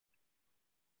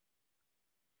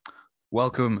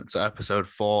Welcome to episode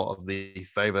 4 of the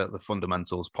Favour the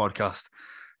Fundamentals podcast.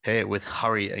 Here with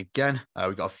Harry again.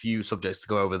 We've got a few subjects to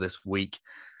go over this week.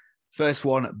 First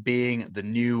one being the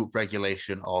new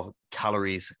regulation of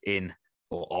calories in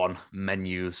or on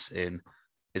menus in,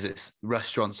 is it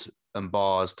restaurants and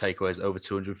bars, takeaways over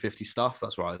 250 staff?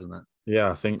 That's right, isn't it? Yeah,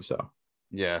 I think so.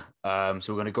 Yeah. So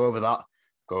we're going to go over that,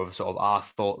 go over sort of our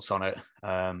thoughts on it,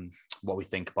 what we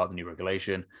think about the new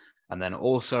regulation. And then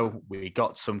also we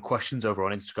got some questions over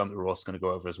on Instagram that we're also going to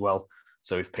go over as well.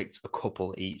 So we've picked a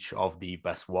couple each of the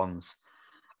best ones.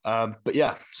 But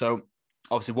yeah, so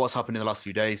obviously what's happened in the last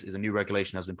few days is a new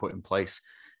regulation has been put in place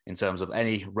in terms of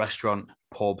any restaurant,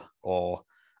 pub, or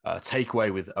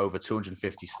takeaway with over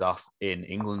 250 staff in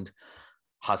England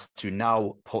has to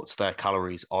now put their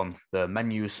calories on the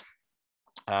menus.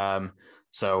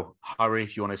 So Harry,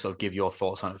 if you want to sort of give your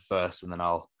thoughts on it first, and then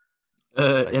I'll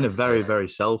In a very, very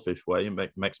selfish way,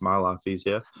 it makes my life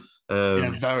easier. in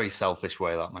a very selfish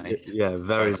way, that mate. Yeah,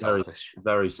 very, very,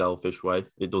 very selfish way.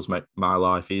 It does make my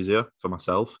life easier for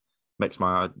myself. Makes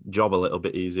my job a little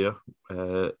bit easier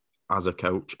as a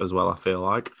coach as well, I feel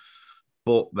like.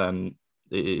 But then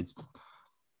it's,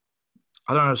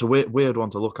 I don't know, it's a weird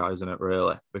one to look at, isn't it,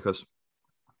 really? Because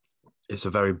it's a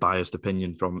very biased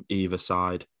opinion from either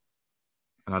side.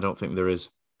 And I don't think there is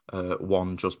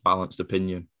one just balanced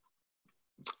opinion.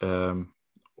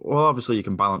 Well, obviously you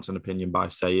can balance an opinion by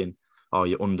saying, "Oh,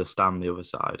 you understand the other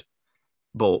side,"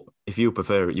 but if you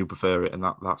prefer it, you prefer it, and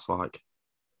that's like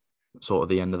sort of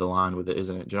the end of the line with it,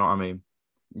 isn't it? Do you know what I mean?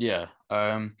 Yeah.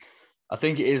 I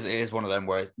think it is one of them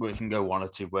where it can go one or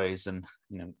two ways, and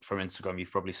from Instagram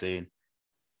you've probably seen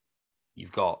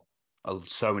you've got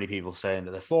so many people saying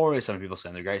that they're for it, so many people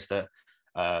saying they're against it.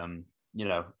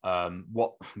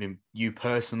 What I mean, you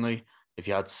personally, if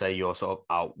you had to say your sort of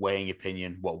outweighing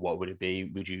opinion, what would it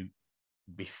be? Would you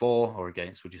be for or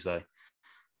against? Would you say?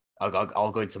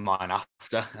 I'll go into mine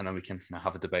after, and then we can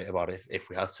have a debate about it if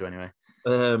we have to. Anyway.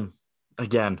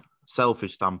 Again,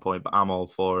 selfish standpoint, but I'm all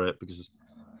for it because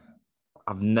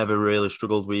I've never really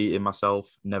struggled with eating myself.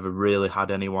 Never really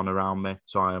had anyone around me,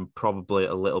 so I am probably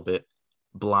a little bit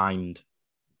blind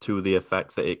to the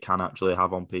effects that it can actually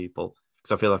have on people.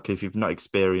 Because I feel like if you've not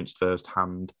experienced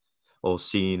firsthand or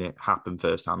seen it happen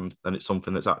firsthand, then it's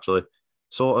something that's actually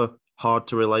sort of hard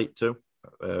to relate to,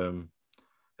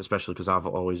 especially because I've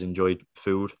always enjoyed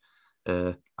food,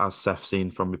 as Seth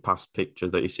seen from my past picture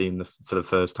that he's seen for the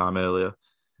first time earlier.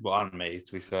 Well, and me,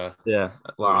 to be fair. Yeah,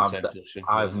 like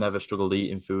I've never struggled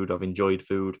eating food. I've enjoyed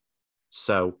food.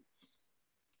 So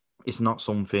it's not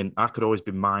something I could always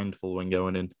be mindful when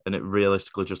going in, and it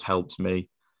realistically just helps me.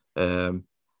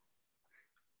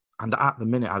 And at the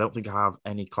minute, I don't think I have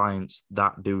any clients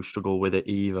that do struggle with it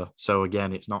either. So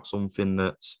again, it's not something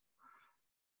that's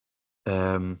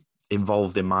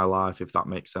involved in my life, if that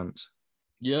makes sense.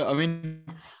 Yeah, I mean,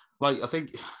 I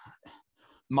think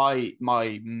my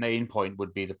main point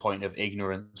would be the point of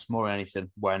ignorance more than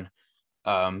anything. When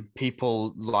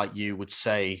people like you would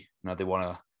say, they want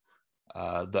to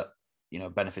that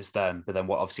benefits them, but then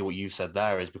what you said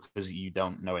there is because you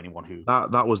don't know anyone who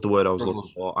that was the word I was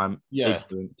looking for. I'm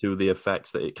ignorant to the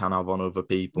effects that it can have on other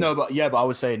people. No, but I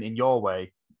was saying in your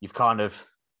way, you've kind of,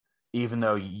 even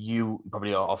though you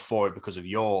probably are for it because of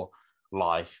your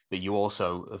life, but you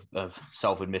also have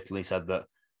self-admittedly said that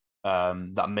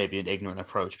that may be an ignorant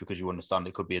approach because you understand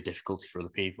it could be a difficulty for other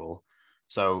people.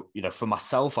 So, for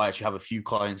myself, I actually have a few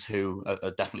clients who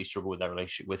are definitely struggle with their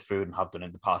relationship with food and have done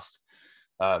in the past.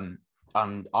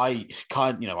 And I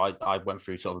I went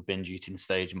through sort of a binge eating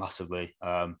stage massively.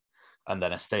 And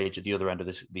then a stage at the other end of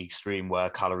the extreme where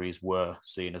calories were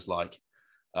seen as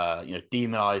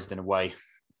demonized in a way.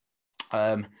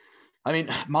 I mean,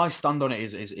 my stand on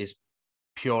it is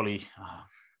purely,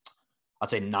 I'd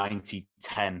say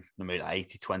 90-10, maybe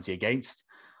 80-20 against.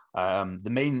 The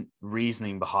main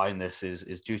reasoning behind this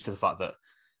is due to the fact that,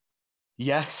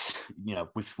 yes,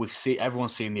 we've seen,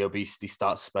 everyone's seen the obesity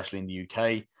stats, especially in the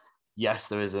UK. Yes,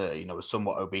 there is a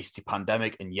somewhat obesity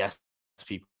pandemic, and yes,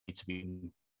 people need to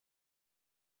be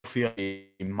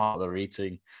they're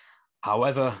eating.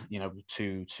 However,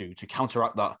 to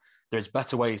counteract that, there's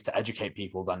better ways to educate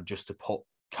people than just to put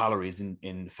calories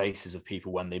in faces of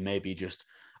people when they may be just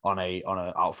on a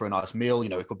out for a nice meal.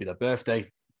 It could be their birthday,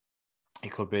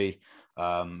 it could be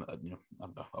a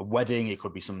wedding, it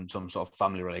could be some sort of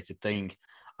family related thing,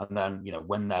 and then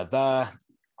when they're there,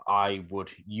 I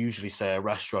would usually say a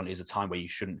restaurant is a time where you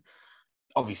shouldn't.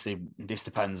 Obviously, this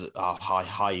depends how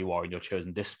high you are in your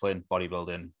chosen discipline,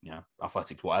 bodybuilding,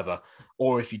 athletics, whatever.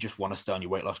 Or if you just want to stay on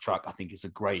your weight loss track, I think it's a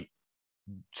great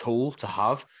tool to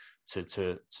have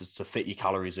to fit your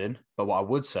calories in. But what I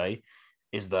would say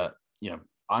is that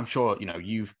I'm sure,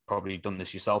 you've probably done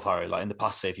this yourself, Harry. Like in the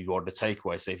past, say if you've ordered a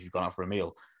takeaway, say if you've gone out for a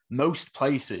meal, most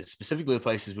places, specifically the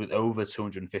places with over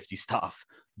 250 staff,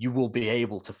 you will be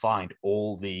able to find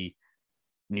all the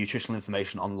nutritional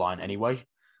information online anyway.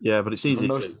 Yeah, but it's For easy.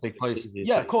 most big places,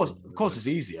 yeah, of course, it's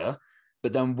easier.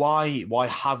 But then why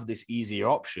have this easier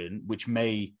option, which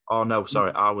may? Oh no,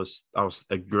 sorry, I was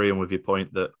agreeing with your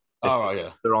point that if Oh, right,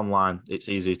 yeah. they're online, it's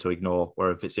easy to ignore.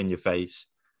 Where if it's in your face,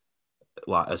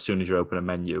 like as soon as you open a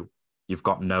menu, you've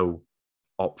got no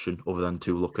option other than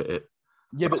to look at it.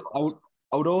 Yeah, but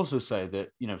I would also say that,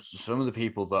 some of the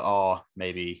people that are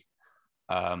maybe,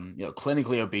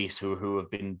 clinically obese who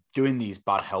have been doing these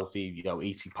bad, healthy,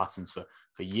 eating patterns for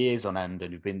years on end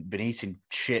and who've been eating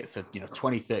shit for,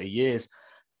 20, 30 years,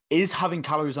 is having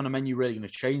calories on a menu really going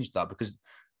to change that? Because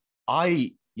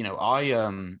I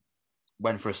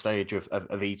went for a stage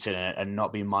of eating and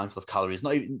not being mindful of calories.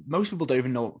 Not even, most people don't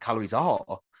even know what calories are,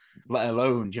 let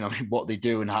alone, what they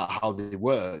do and how they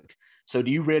work. So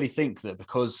do you really think that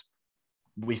because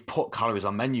we've put calories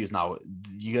on menus now,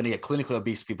 you're going to get clinically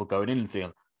obese people going in and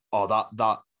thinking, oh,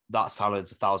 that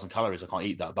salad's 1,000 calories, I can't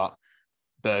eat that. That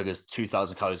burger's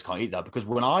 2,000 calories, I can't eat that. Because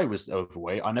when I was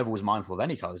overweight, I never was mindful of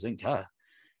any calories, I didn't care.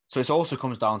 So it also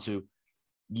comes down to,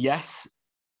 yes,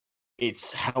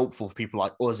 it's helpful for people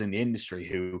like us in the industry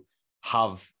who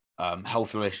have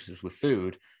healthy relationships with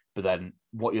food, but then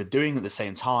what you're doing at the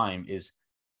same time is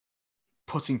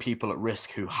putting people at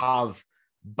risk who have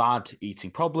bad eating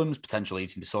problems, potential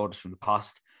eating disorders from the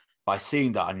past, by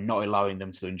seeing that and not allowing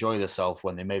them to enjoy themselves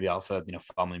when they may be out for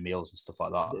family meals and stuff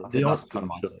like that. I think that's kind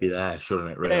of should be there,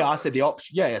 shouldn't it? Really? Yeah, I said the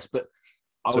option. Yeah, yes, but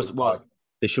I was well.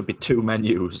 There should be two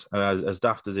menus, as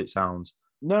daft as it sounds.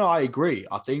 No, I agree.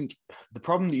 I think the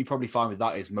problem that you probably find with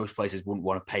that is most places wouldn't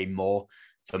want to pay more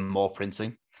for more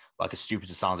printing. Like as stupid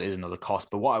as it sounds, it is another cost.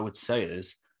 But what I would say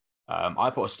is,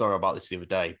 I put a story about this the other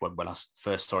day when I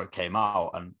first saw it came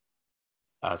out, and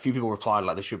a few people replied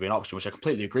like there should be an option, which I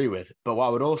completely agree with. But what I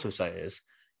would also say is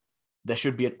there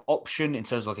should be an option in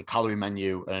terms of like a calorie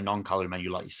menu and a non-calorie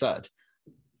menu, like you said.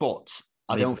 But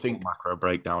I don't think macro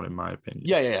breakdown, in my opinion.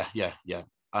 Yeah.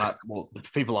 Well,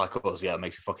 people like us, yeah, it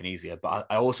makes it fucking easier. But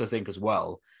I also think as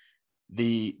well,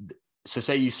 so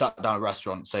say you sat down at a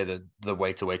restaurant, say the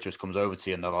waiter waitress comes over to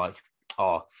you and they're like,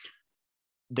 oh,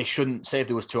 they shouldn't say if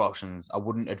there was two options. I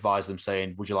wouldn't advise them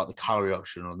saying, would you like the calorie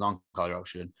option or the non-calorie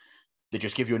option? They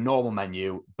just give you a normal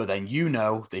menu, but then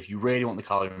that if you really want the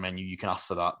calorie menu, you can ask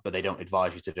for that, but they don't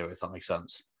advise you to do it, if that makes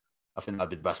sense. I think that'd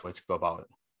be the best way to go about it.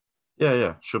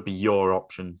 Yeah. Should be your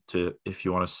option to, if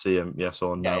you want to see them, yes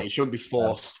or no. Yeah, it shouldn't be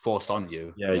forced on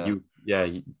you.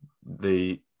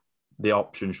 The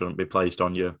option shouldn't be placed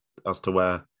on you as to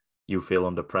where you feel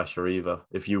under pressure either.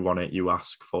 If you want it, you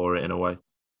ask for it in a way.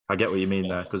 I get what you mean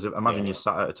there, because imagine you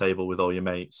sat at a table with all your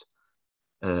mates,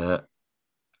 and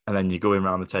then you're going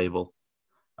around the table,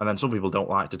 and then some people don't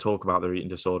like to talk about their eating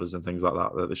disorders and things like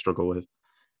that they struggle with.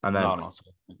 And then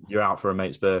you're out for a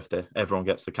mate's birthday, everyone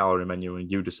gets the calorie menu and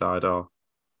you decide, oh,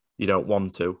 you don't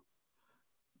want to.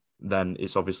 Then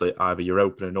it's obviously either you're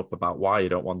opening up about why you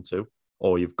don't want to,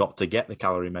 or you've got to get the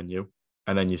calorie menu.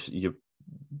 And then you're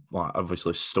like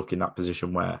obviously stuck in that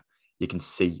position where you can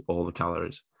see all the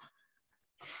calories.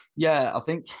 Yeah, I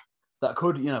think that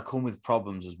could, come with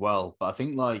problems as well. But I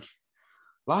think like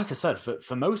I said,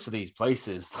 for most of these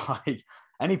places, like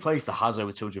any place that has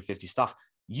over 250 staff,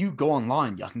 you go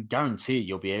online, I can guarantee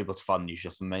you'll be able to find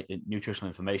nutritional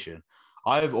information.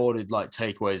 I've ordered like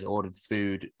takeaways, ordered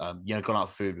food, gone out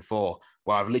for food before,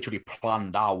 where I've literally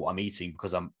planned out what I'm eating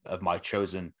because I'm of my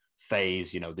chosen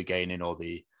phase, the gaining or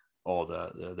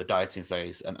the dieting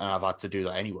phase, and I've had to do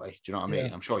that anyway. Do you know what I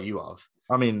mean? I'm sure you have.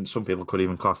 I mean, some people could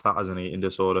even class that as an eating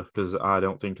disorder, because I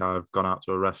don't think I've gone out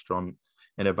to a restaurant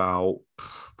in about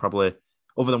probably,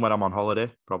 other than when I'm on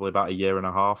holiday, probably about a year and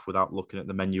a half without looking at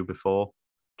the menu before,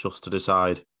 just to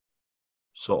decide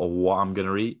sort of what I'm going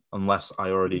to eat, unless I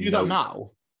already know. You do that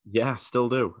now? Yeah, still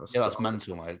do. That's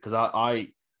mental, mate. Because I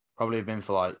probably have been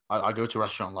for like, I go to a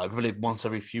restaurant like probably once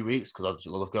every few weeks because I just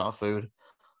love going out food.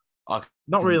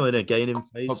 Not really in a gaining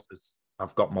phase because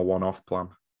I've got my one-off plan.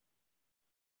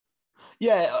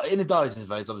 Yeah, in a dieting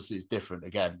phase, obviously it's different.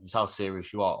 Again, it's how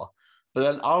serious you are. But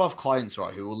then I'll have clients,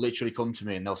 right, who will literally come to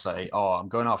me and they'll say, oh, I'm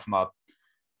going out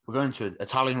we're going to an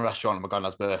Italian restaurant on my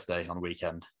granddad's birthday on the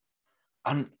weekend.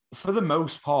 And for the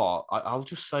most part, I'll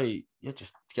just say, yeah,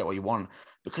 just get what you want.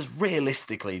 Because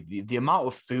realistically, the amount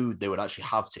of food they would actually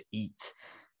have to eat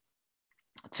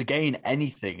to gain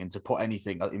anything and to put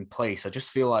anything in place, I just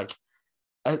feel like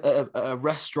a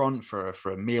restaurant for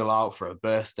a meal out, for a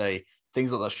birthday,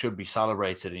 things like that should be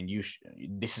celebrated. And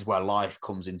this is where life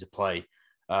comes into play.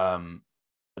 And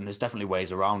and there's definitely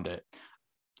ways around it.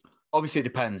 Obviously, it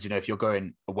depends. If you're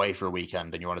going away for a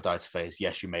weekend and you're on a diet phase,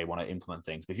 yes, you may want to implement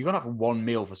things. But if you're going to have one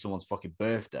meal for someone's fucking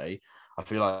birthday, I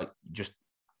feel like just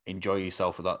enjoy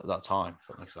yourself at that time, if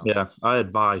that makes sense. Yeah, I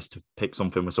advise to pick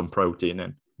something with some protein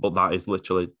in, but that is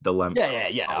literally the length.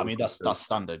 Yeah. I mean, that's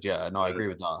standard. Yeah, no, I agree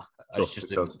with that. It's just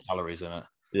the calories in it.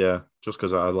 Yeah, just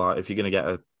because I like, if you're going to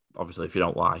get obviously, if you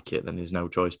don't like it, then there's no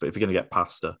choice. But if you're going to get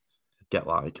pasta, get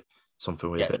like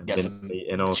something with a bit of some meat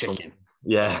in or chicken. Something.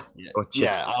 Yeah.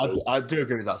 I do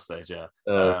agree with that stage. Yeah.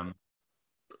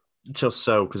 Just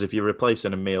so, because if you're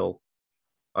replacing a meal,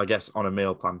 I guess on a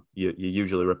meal plan, you're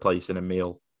usually replacing a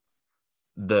meal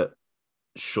that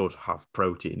should have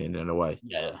protein in a way.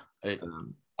 Yeah.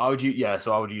 I would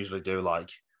usually do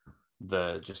like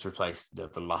just replace the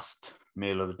last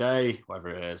meal of the day, whatever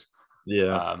it is.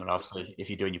 Yeah. And obviously, if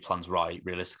you're doing your plans right,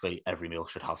 realistically, every meal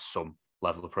should have some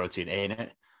level of protein in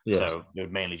it. Yes. So it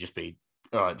would mainly just be,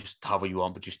 all right, just have what you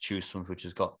want, but just choose something which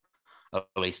has got at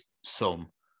least some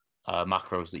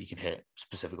macros that you can hit,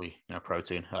 specifically,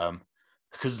 protein.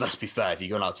 Because let's be fair, if you're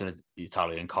going out to an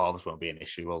Italian, carbs won't be an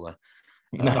issue, will they?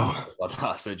 No.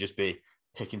 So just be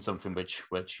picking something which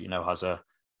has a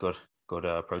good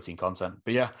protein content.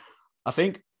 But yeah, I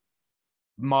think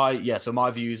my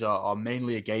views are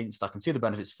mainly against. I can see the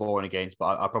benefits for and against,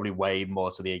 but I probably weigh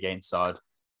more to the against side,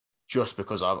 just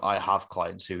because I have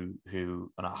clients who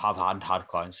and I have had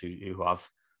clients who have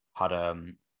had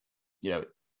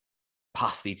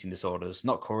past eating disorders,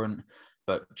 not current,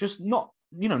 but just not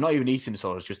even eating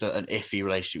disorders, just an iffy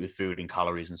relationship with food and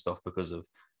calories and stuff because of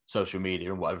social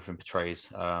media and what everything portrays.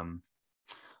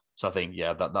 So I think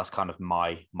that's kind of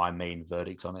my main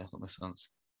verdict on it, if that makes sense.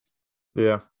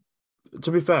 Yeah.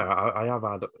 To be fair, I have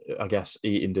had, I guess,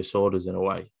 eating disorders in a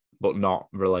way, but not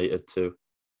related to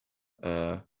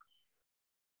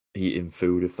eating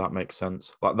food, if that makes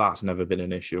sense. Like, that's never been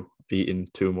an issue, eating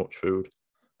too much food.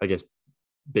 I guess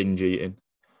binge eating,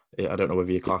 I don't know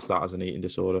whether you class that as an eating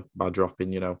disorder by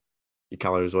dropping, your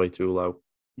calories way too low.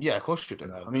 Yeah, of course you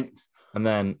do. I mean, and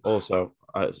then also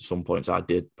at some points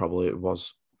it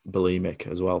was bulimic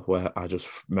as well, where I just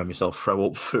made myself throw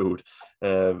up food.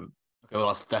 Well,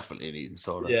 that's definitely an eating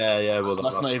disorder. Yeah. Well,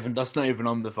 that's not even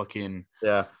on the fucking.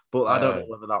 Yeah, but I don't know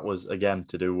whether that was again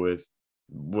to do with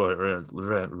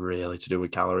really to do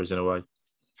with calories in a way.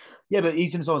 Yeah, but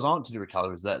eating disorders aren't to do with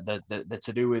calories. They're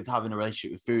to do with having a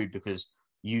relationship with food, because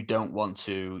you don't want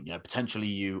to, potentially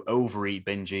you overeat,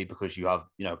 binge eat because you have,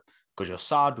 because you're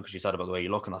sad, because you're sad about the way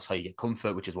you look, and that's how you get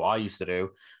comfort, which is what I used to do.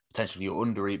 Potentially you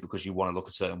undereat because you want to look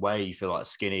a certain way. You feel like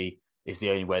skinny is the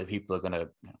only way that people are going to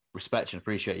respect and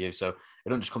appreciate you. So it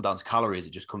don't just come down to calories.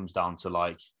 It just comes down to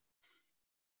like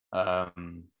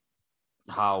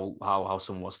how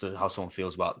someone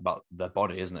feels about their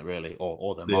body, isn't it, really,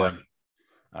 or their mind.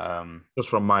 Just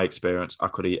from my experience, I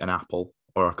could eat an apple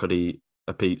or I could eat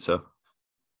a pizza,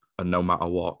 and no matter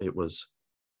what, it was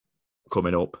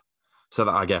coming up. So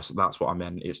that, I guess that's what I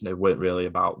meant. It weren't really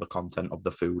about the content of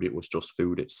the food. It was just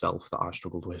food itself that I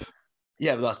struggled with.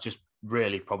 Yeah, but that's just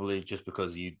really probably just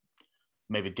because you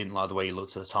maybe didn't like the way you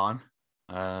looked at the time.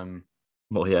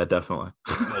 Well, yeah, definitely.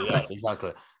 Yeah,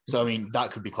 exactly. So, I mean,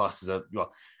 that could be classed as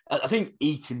I think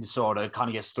eating disorder kind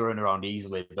of gets thrown around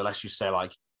easily, but let's just say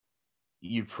like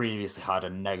you previously had a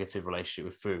negative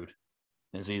relationship with food.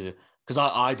 It's easy because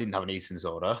I didn't have an eating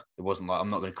disorder. It wasn't like, I'm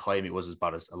not going to claim it was as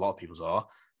bad as a lot of people's are,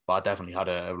 but I definitely had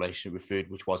a relationship with food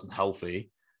which wasn't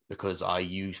healthy, because I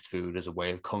used food as a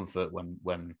way of comfort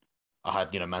when I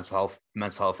had mental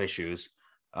health issues.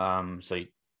 So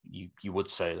you would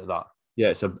say that. Yeah,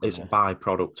 it's a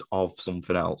byproduct of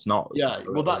something else, not. Yeah,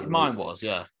 well, that mine was.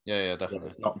 Yeah, definitely. Yeah,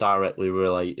 it's not directly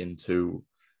relating to,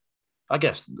 I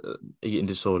guess, eating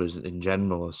disorders in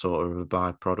general are sort of a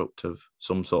byproduct of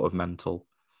some sort of mental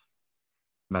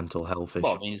health issue.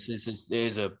 Well, I mean, it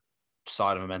is a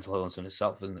side of a mental illness in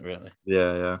itself, isn't it, really?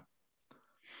 Yeah.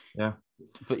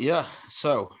 But yeah,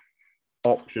 so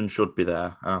option should be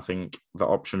there, and I think the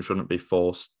option shouldn't be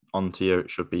forced onto you. It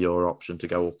should be your option to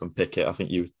go up and pick it. I think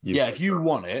you if you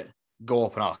want it, go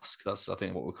up and ask. That's, I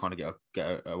think, what we kind of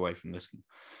get away from this.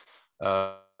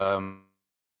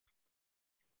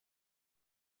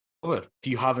 Do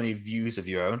you have any views of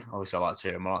your own? Obviously, I like to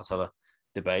hear them. I like to have a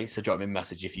debate. So drop me a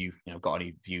message if you've got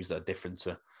any views that are different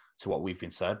to what we've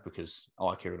been said, because I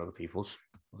like hearing other people's.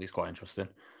 I think it's quite interesting.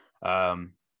 Yeah,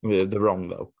 they're wrong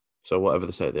though. So whatever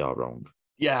they say, they are wrong.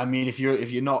 Yeah, I mean, if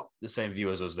you're not the same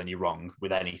view as us, then you're wrong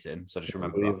with anything. So just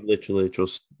remember we've literally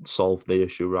just solved the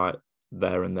issue right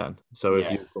there and then. So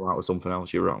if you come out with something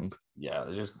else, you're wrong. Yeah,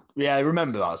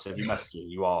 remember that. So if you message it,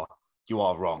 you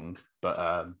are wrong,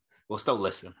 but we'll still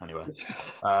listen anyway.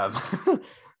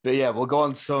 But yeah, we'll go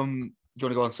on some. Do you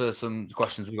want to go on to some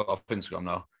questions we got off Instagram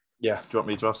now? Yeah. Do you want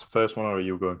me to ask the first one, or are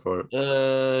you going for it?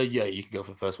 Yeah, you can go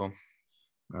for the first one.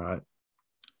 All right.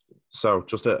 So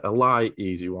just a light,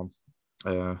 easy one.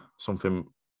 Something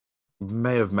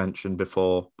may have mentioned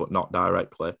before, but not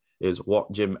directly, is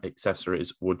what gym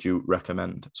accessories would you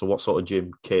recommend? So what sort of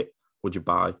gym kit would you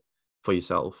buy for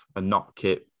yourself, and not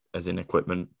kit as in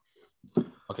equipment?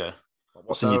 Okay.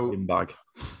 What's in your gym bag?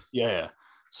 Yeah.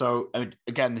 So I mean,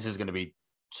 again, this is going to be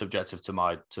subjective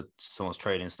to someone's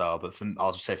training style, but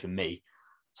I'll just say for me.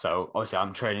 So obviously,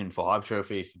 I'm training for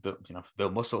hypertrophy, for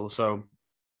build muscle. So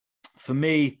for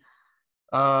me,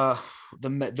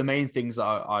 the main things that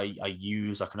I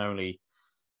use, I can only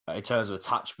in terms of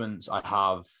attachments, I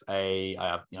have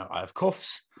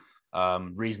cuffs.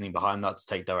 Reasoning behind that to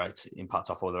take direct impact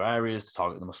off other areas, to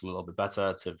target the muscle a little bit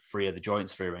better, to free the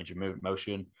joints, free range of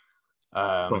motion.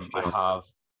 I have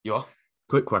your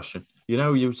quick question. You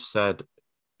know, you said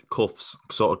cuffs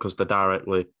sort of because they're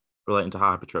directly relating to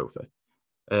hypertrophy.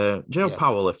 Do you know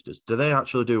powerlifters? Do they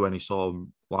actually do any sort of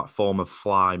like form of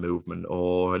fly movement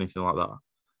or anything like that?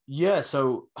 Yeah,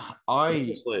 so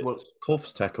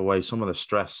cuffs take away some of the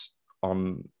stress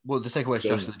on. Well, to take away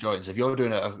stress to the joints. If you're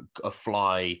doing a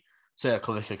fly, say a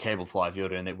clavicular cable fly, if you're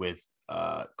doing it with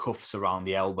cuffs around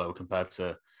the elbow compared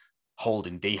to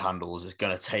holding D handles, it's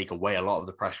going to take away a lot of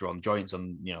the pressure on joints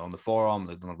on the forearm,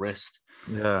 on the wrist.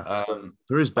 Yeah,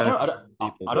 there is benefit.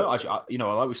 I don't actually,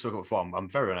 like we spoke about before, I'm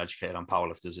very uneducated on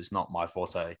powerlifters. It's not my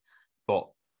forte, but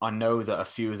I know that a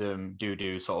few of them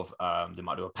do sort of, they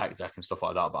might do a pec deck and stuff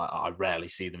like that, but I rarely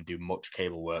see them do much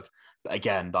cable work. But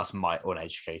again, that's my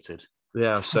uneducated.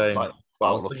 Yeah, same. Like,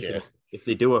 if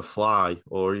they do a fly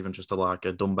or even just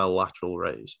a dumbbell lateral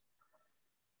raise,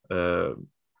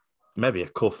 maybe a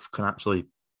cuff can actually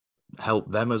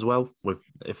help them as well with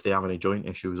if they have any joint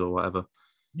issues or whatever.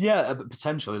 Yeah,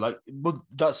 potentially. But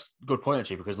that's a good point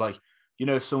actually, because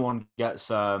if someone gets,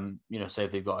 say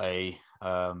if they've got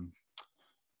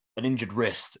an injured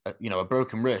wrist, a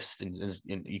broken wrist, and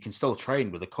you can still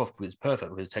train with a cuff because it's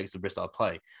perfect because it takes the wrist out of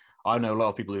play. I know a lot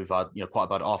of people who've had, quite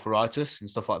bad arthritis and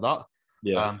stuff like that.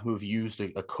 Yeah. Who have used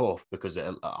a cuff because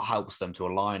it helps them to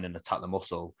align and attack the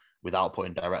muscle without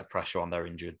putting direct pressure on their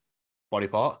injured body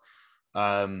part.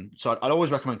 So I'd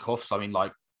always recommend cuffs. I mean,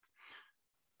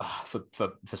 for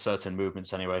certain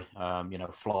movements anyway.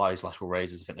 Flies, lateral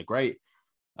raises, I think they're great.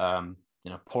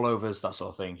 Pullovers, that sort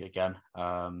of thing. Again,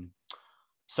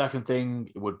 second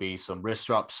thing would be some wrist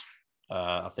straps.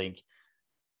 I think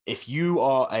if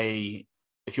you're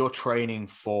training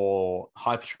for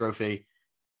hypertrophy,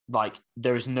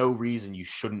 there is no reason you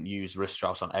shouldn't use wrist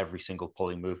straps on every single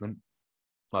pulling movement.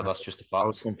 That's just a fact. I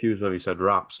was confused whether you said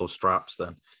wraps or straps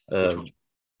then.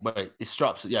 Wait, it's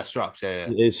straps. Yeah, straps. Yeah.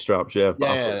 It is straps. Yeah.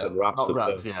 Yeah. Wraps, not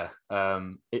wraps. Yeah.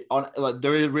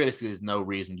 There is realistically no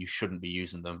reason you shouldn't be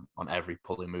using them on every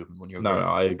pulling movement when you're. No,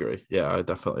 I agree. Yeah, I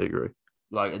definitely agree.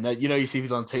 And then, you see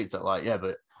people on TikTok yeah,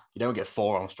 but you don't get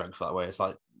forearm strength that way. It's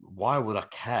like, why would I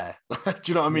care? Do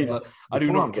you know what I mean? I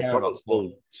do not care about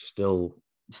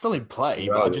still in play,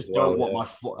 but I just don't want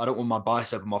I don't want my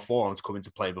bicep and my forearms to come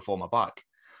into play before my back.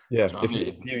 Yeah, if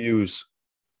you use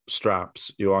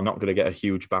straps, you are not going to get a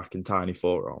huge back and tiny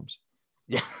forearms.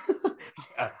 Yeah,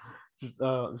 just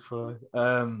I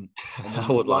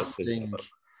would like to.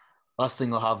 Last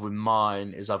thing I have with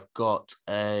mine is I've got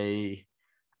I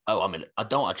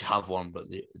don't actually have one, but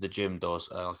the gym does,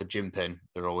 like a gym pin.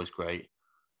 They're always great.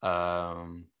 My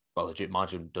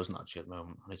gym doesn't actually at the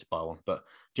moment. I need to buy one, but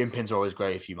gym pins are always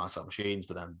great if you max out machines.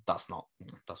 But then that's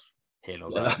here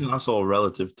nor there. That's all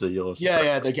relative to yours.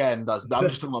 Yeah. Again, I'm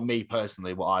just talking about me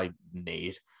personally, what I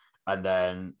need, and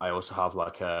then I also have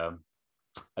a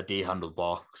D handle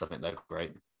bar because I think they're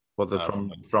great. What they're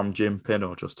from Gym Pin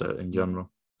or just in general?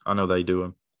 I know they do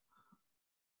them.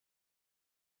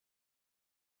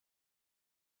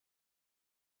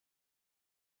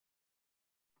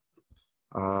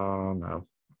 Oh no.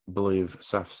 I believe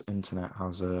Seth's internet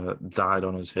has died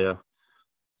on us here,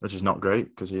 which is not great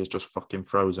because he is just fucking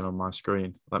frozen on my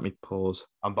screen. Let me pause.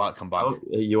 I'm back. Oh,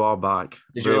 you are back.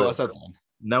 Did you hear what I said then?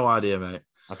 No idea, mate.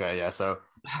 Okay, yeah. So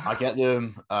I get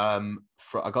them. I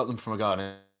got them from a guy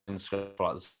on Instagram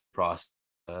for this price.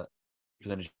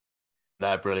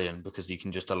 They're brilliant because you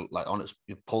can just on its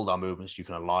pull down movements, you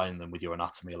can align them with your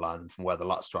anatomy, align them from where the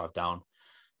lats drive down.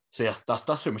 So yeah, that's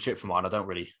pretty much it for mine. I don't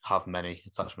really have many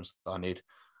attachments that I need.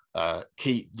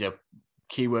 Key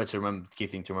thing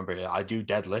to remember. I do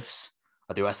deadlifts,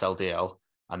 I do SLDL,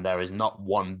 and there is not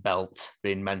one belt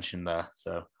being mentioned there.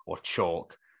 So or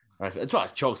chalk. It's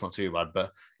right, chalk's not too bad,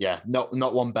 but yeah, not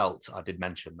one belt I did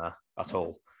mention there at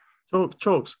all.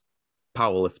 Chalk's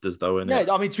powerlifters, though, innit?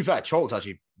 Yeah, I mean, to be fair, chalk's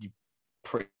actually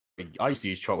pretty. I used to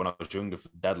use chalk when I was younger for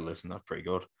deadlifts, and that's pretty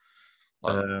good.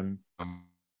 Like,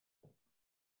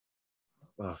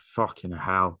 Oh, fucking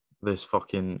hell. This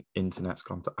fucking internet's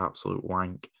gone to absolute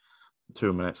wank.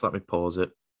 2 minutes. Let me pause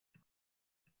it.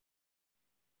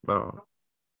 Oh.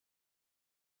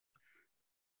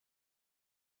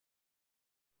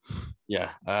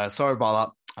 yeah. Sorry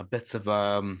about that. A bit of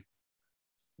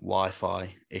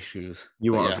Wi-Fi issues.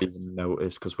 You But won't yeah. have even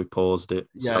noticed because we paused it.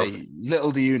 Yeah, So,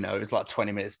 little do you know, it's like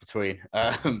 20 minutes between.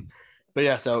 But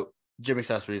yeah, so gym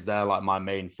accessories, they're like my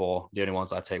main four, the only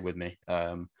ones I take with me.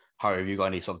 Harry, have you got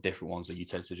any sort of different ones that you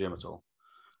take to the gym at all?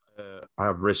 I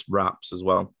have wrist wraps as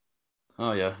well.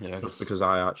 Oh yeah, yeah. Just because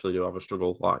I actually do have a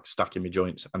struggle like stacking my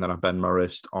joints and then I bend my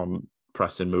wrist on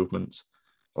pressing movements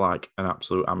like an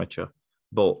absolute amateur.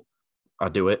 But I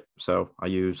do it. So I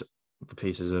use the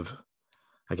pieces of,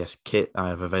 I guess, kit I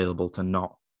have available to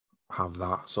not have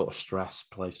that sort of stress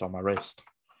placed on my wrist.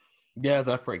 Yeah,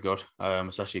 they're pretty good,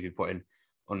 especially if you're putting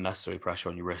unnecessary pressure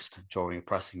on your wrist during a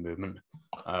pressing movement.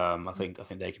 I think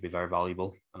they could be very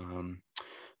valuable.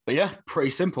 But yeah,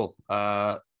 pretty simple.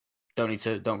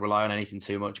 Don't rely on anything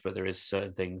too much, but there is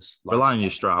certain things like Rely on your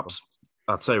straps.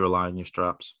 I'd say rely on your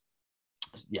straps.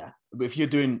 Yeah, but if you're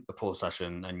doing a pull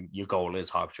session and your goal is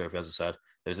hypertrophy, as I said,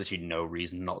 there's actually no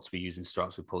reason not to be using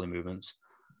straps with pulling movements.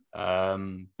 But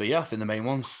yeah, I think the main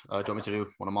ones. Do you want me to do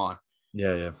one of mine?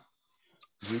 Yeah.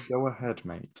 You go ahead,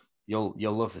 mate. You'll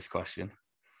love this question.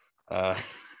 What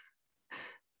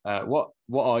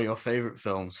are your favorite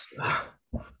films?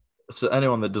 So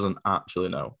anyone that doesn't actually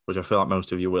know, which I feel like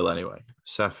most of you will anyway,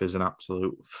 Seth is an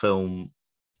absolute film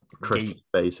critic,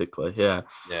 basically. Yeah.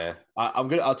 Yeah.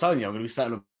 I'll tell you, I'm gonna be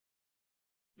setting up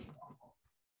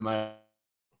my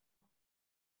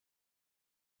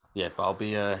but I'll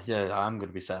be I'm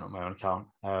gonna be setting up my own account.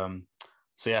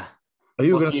 So yeah. Are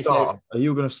you gonna start? Are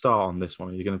you gonna start on this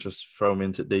one? Are you gonna just throw me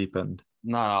into deep end?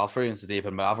 No, I'll throw you into deep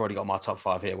end, but I've already got my top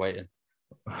 5 here waiting.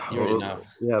 You already know.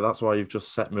 Yeah, that's why you've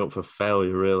just set me up for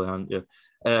failure, really, haven't you?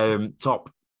 Top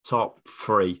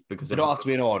 3 because They don't have to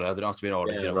be in order.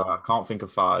 Yeah, right. I can't think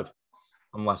of 5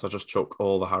 unless I just chuck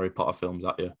all the Harry Potter films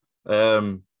at you.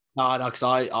 No, because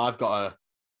I've got a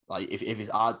like if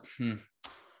it's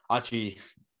actually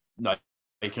no,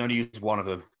 you can only use one of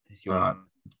them if you want.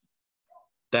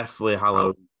 Definitely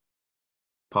Halloween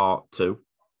Part 2.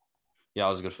 Yeah,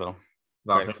 that was a good film.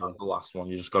 I think that's the last one.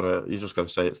 You just gotta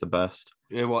say it's the best.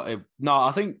 No,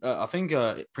 I think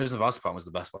Prison of Azkaban was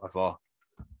the best by far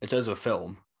in terms of a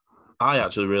film. I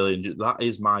actually really enjoy that.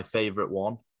 Is my favorite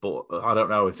one, but I don't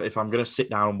know if I'm gonna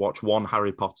sit down and watch one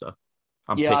Harry Potter.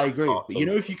 I agree. But you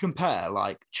know, if you compare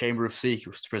like Chamber of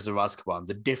Secrets to Prison of Azkaban,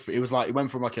 it was like it went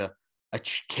from like a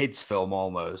kids film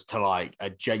almost to like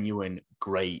a genuine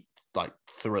great like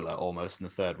thriller almost in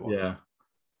the third one. Yeah.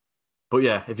 But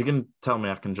yeah, if you can tell me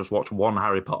I can just watch one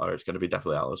Harry Potter, it's going to be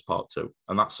definitely Alice Part 2.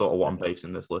 And that's sort of what I'm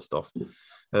basing this list off.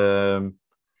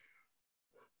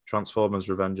 Transformers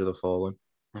Revenge of the Fallen.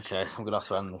 Okay, I'm going to have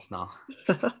to end this now.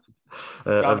 I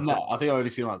think I've only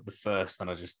seen like the first and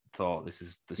I just thought this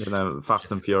is...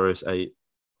 Fast and Furious 8.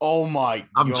 Oh my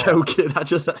I'm joking. I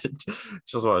just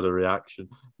wanted a reaction.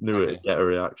 Knew it'd get a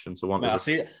reaction. So I've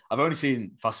only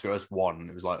seen Fast and Furious 1.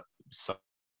 It was like... so.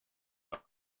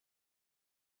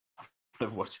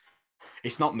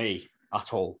 It's not me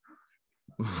at all.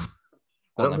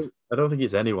 I don't think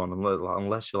it's anyone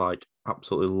unless you like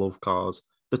absolutely love cars.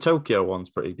 The Tokyo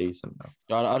one's pretty decent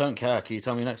though. I don't care. Can you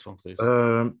tell me the next one, please?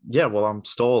 Yeah. Well, I'm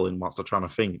stalling whilst I'm trying to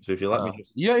think. So if you let me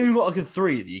just, you don't even got like a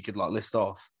 3 that you could like list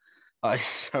off. That is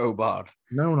so bad.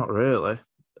 No, not really.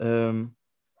 Lilo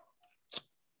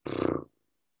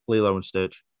and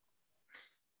Stitch.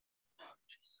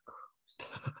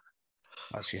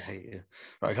 I actually hate you.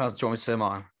 Right, do you want me to say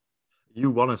mine?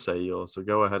 You want to say yours, so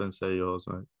go ahead and say yours,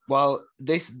 mate. Well,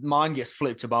 mine gets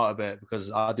flipped about a bit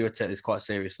because I do take this quite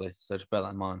seriously, so just bear that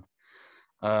in mind.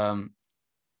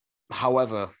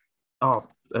 However, go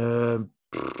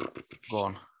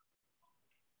on.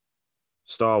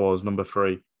 Star Wars number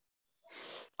 3.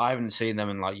 I haven't seen them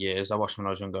in like years. I watched them when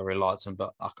I was younger. I really liked them,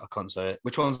 but I can't say it.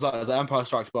 Which one's that? Is it Empire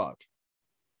Strikes Back?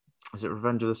 Is it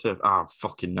Revenge of the Sith?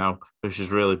 Fucking no. This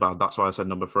is really bad. That's why I said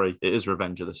number 3. It is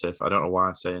Revenge of the Sith. I don't know why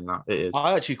I'm saying that. It is.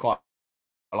 I actually quite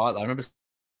like that. I remember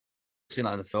seeing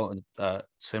that in the film in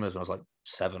cinemas when I was like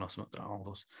 7 or something. I don't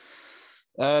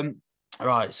know.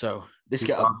 Right. So this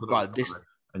this,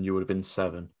 and you would have been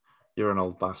 7. You're an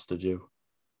old bastard, you.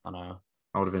 I know.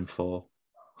 I would have been 4.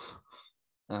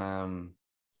 Well,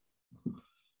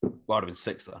 I'd have been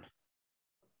 6 then.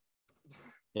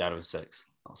 Yeah, I'd have been 6,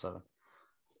 not 7.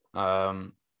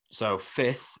 So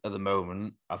fifth at the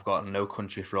moment, I've got No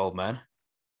Country for Old Men.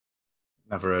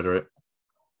 Never heard of it.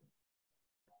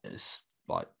 It's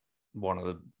like one of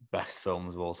the best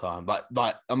films of all time. But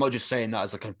like, I'm not just saying that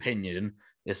as like an opinion.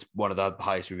 It's one of the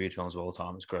highest reviewed films of all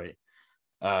time. It's great.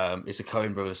 It's a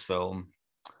Coen Brothers film,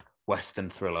 Western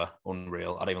thriller,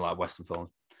 unreal. I don't even like Western films.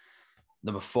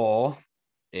 Number 4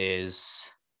 is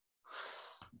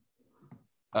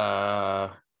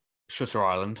Shutter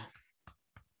Island.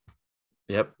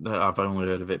 Yep, I've only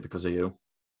heard of it because of you.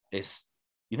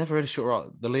 You never heard of Shutter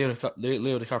Island? The Leo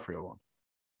DiCaprio one?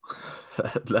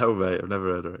 No, mate, I've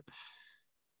never heard of it.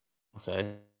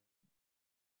 Okay.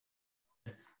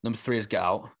 Number 3 is Get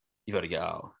Out. You've heard of Get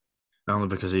Out. Only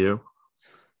because of you.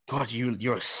 God,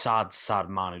 you're a sad, sad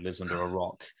man who lives under a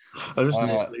rock. I just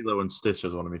know Lilo and Stitch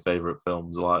is one of my favourite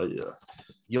films. Like, yeah.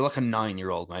 You're like a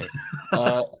 9-year-old, mate.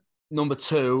 Number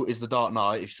 2 is The Dark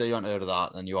Knight. If you say you haven't heard of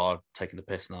that, then you are taking the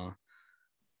piss now.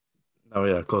 Oh,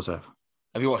 yeah, of course I have.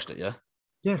 Have you watched it, yeah?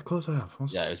 Yeah, of course I have.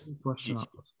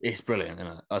 It's brilliant,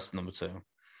 isn't it? That's number 2.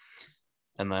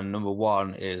 And then number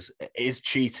 1 is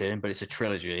cheating, but it's a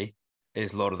trilogy.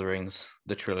 Is Lord of the Rings,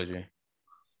 the trilogy.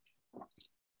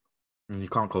 You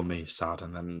can't call me sad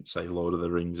and then say Lord of the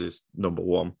Rings is number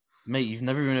 1. Mate, you've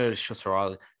never even heard of Shutter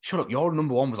Island. Shut up. Your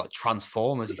number 1 was like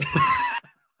Transformers.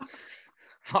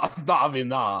 I'm not having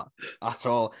that at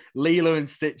all. Lilo and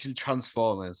Stitch and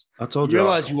Transformers. I told you. You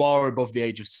realise you are above the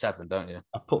age of 7, don't you?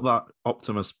 I put that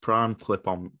Optimus Prime clip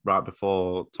on right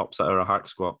before Top Set of a Hack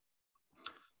Squat.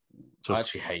 I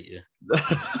actually hate you.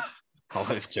 I'll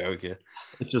have to joke you.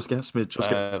 It just gets me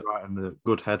right in the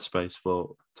good headspace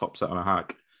for Top Set on a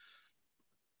Hack.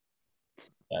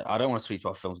 I don't want to speak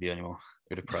about films with you anymore.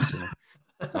 You're depressing me.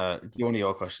 One of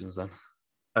your questions then.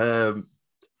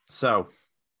 So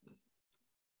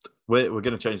we're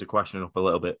going to change the question up a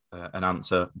little bit and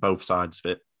answer both sides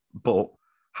of it. But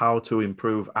how to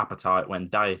improve appetite when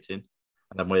dieting,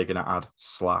 and then we're going to add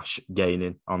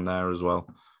 /gaining on there as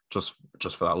well, just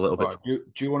for that little bit. Right,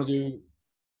 do you want to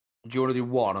do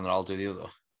one and then I'll do the other?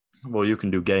 Well, you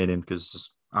can do gaining because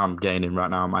I'm gaining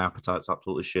right now. My appetite's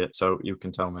absolutely shit. So you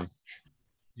can tell me.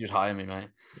 You'd hire me, mate.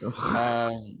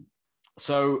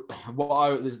 So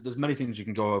there's many things you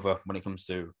can go over when it comes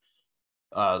to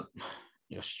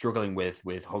struggling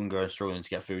with hunger, struggling to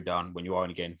get food down when you are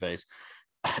in a gain phase.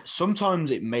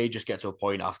 Sometimes it may just get to a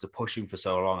point after pushing for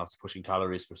so long, after pushing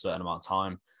calories for a certain amount of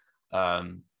time,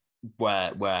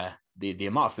 where the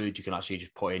amount of food you can actually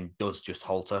just put in does just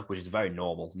halter, which is very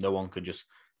normal. No one can just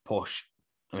push.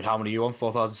 I mean, how many are you on?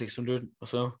 4,600 or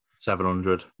so?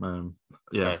 700.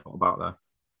 Yeah, about there.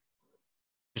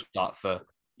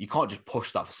 You can't just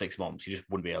push that for 6 months. You just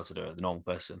wouldn't be able to do it, the normal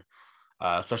person,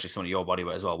 especially someone of your body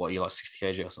weight as well. What are you, like 60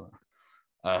 kg or something?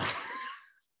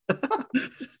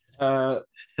 So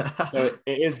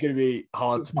it is going to be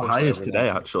hard to push. My highest today,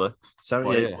 actually,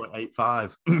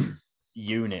 78.85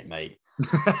 unit, mate.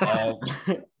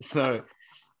 So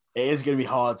it is going to be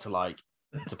hard to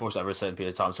push that over a certain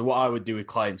period of time. So what I would do with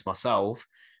clients myself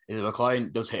is if a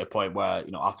client does hit a point where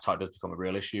appetite does become a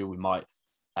real issue, we might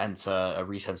enter a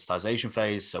resensitization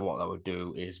phase. So what that would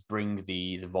do is bring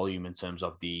the volume in terms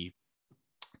of the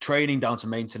training down to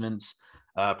maintenance,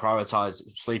 prioritize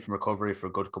sleep and recovery for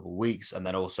a good couple of weeks, and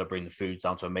then also bring the foods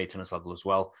down to a maintenance level as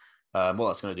well. What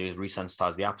that's going to do is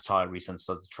resensitize the appetite,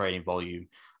 resensitize the training volume,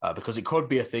 because it could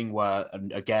be a thing where,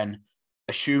 and again,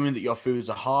 assuming that your foods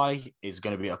are high is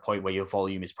going to be a point where your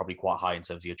volume is probably quite high in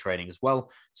terms of your training as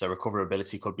well. So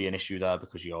recoverability could be an issue there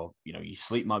because your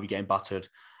sleep might be getting battered.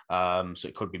 So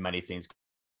it could be many things.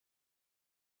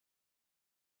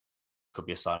 Could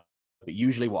be a sign. But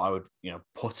usually what I would,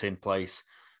 put in place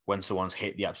when someone's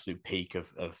hit the absolute peak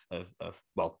of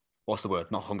well, what's the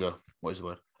word? Not hunger. What is the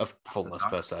word? Of fullness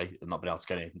per se, and not being able to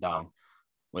get anything down.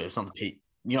 Well, it's not the peak.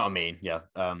 You know what I mean? Yeah.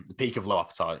 The peak of low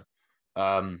appetite.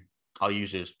 I'll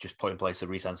usually just put in place a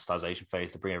resensitization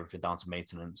phase to bring everything down to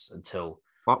maintenance until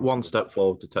one step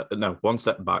forward one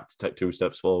step back to take 2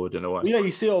 steps forward in a way. Well, yeah,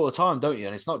 you see it all the time, don't you?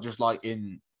 And it's not just like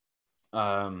in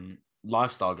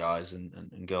lifestyle guys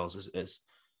and girls. It's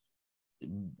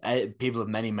people of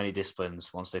many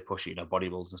disciplines. Once they push it,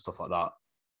 bodybuilders and stuff like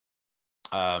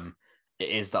that. It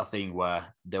is that thing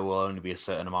where there will only be a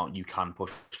certain amount you can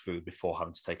push food before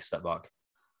having to take a step back.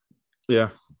 Yeah.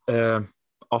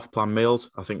 Off-plan meals,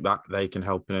 I think that they can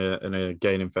help in a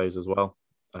gaining phase as well.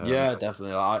 Yeah,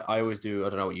 definitely. I always do. I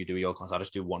don't know what you do with your class. I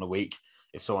just do one a week.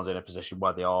 If someone's in a position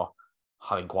where they are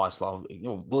having quite a lot,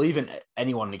 well, even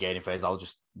anyone in the gaining phase, I'll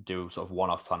just do sort of one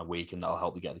off plan a week, and that'll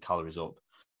help you get the calories up.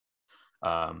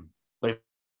 But if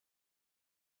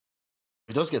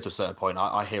it does get to a certain point,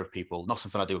 I hear of people, not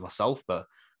something I do with myself, but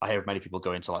I hear of many people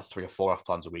going to like 3 or 4 off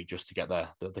plans a week just to get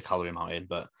the calorie amount in.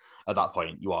 But at that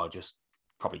point, you are just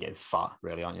probably getting fat,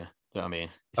 really, aren't you? You know what I mean?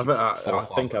 I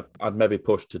think I'd maybe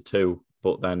push to 2,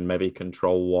 but then maybe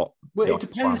control what. Well, it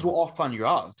depends what off plan you're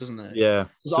at, doesn't it? Yeah,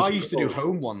 because I used to do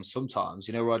home ones sometimes.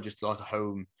 You know, where I just do like a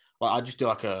home, like I just do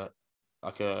like a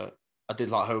I did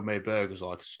like homemade burgers or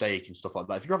like a steak and stuff like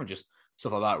that. If you're having just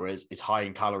stuff like that where it's high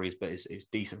in calories but it's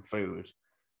decent food,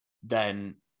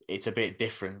 then it's a bit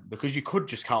different because you could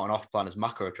just count an off plan as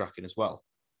macro tracking as well.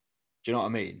 Do you know what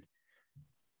I mean?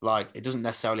 Like it doesn't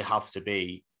necessarily have to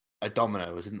be a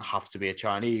Domino. It doesn't have to be a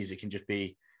Chinese. It can just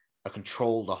be a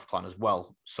controlled off plan as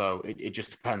well. So it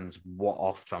just depends what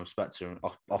off plan spectrum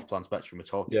we're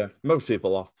talking. Yeah, most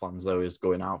people off plans though is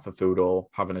going out for food or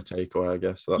having a takeaway. I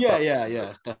guess.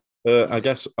 Yeah. I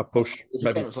guess I push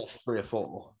maybe it was like 3 or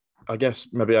 4. I guess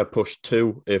maybe I push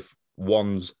 2 if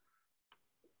one's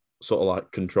sort of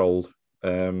like controlled.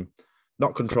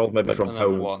 Not controlled maybe from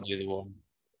home. The other one.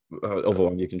 Other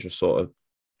one you can just sort of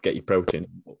get your protein,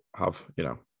 have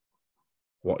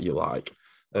what you like.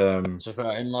 So if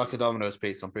in like a Domino's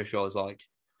pizza, I'm pretty sure it's like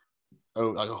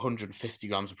 150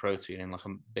 grams of protein in like a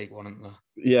big one, isn't there?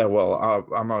 Yeah, well,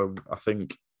 I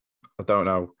think I don't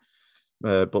know,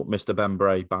 but Mr. Ben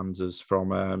Bray bans us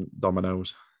from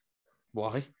Domino's.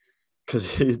 Why? Because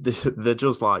they're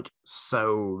just like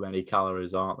so many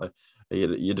calories, aren't they?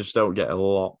 You just don't get a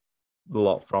lot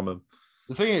from them.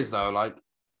 The thing is, though, like,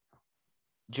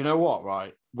 do you know what?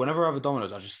 Right, whenever I have a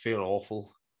Domino's, I just feel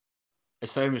awful.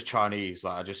 It's same as Chinese.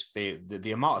 Like, I just feel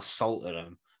the amount of salt in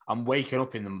them. I'm waking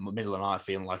up in the middle of the night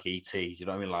feeling like ET. You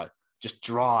know what I mean? Like, just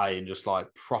dry and just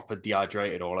like proper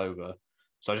dehydrated all over.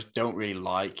 So I just don't really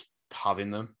like having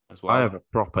them as well. I have a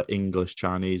proper English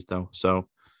Chinese though, so.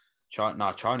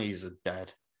 Chinese are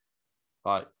dead.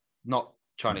 Like, not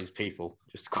Chinese people,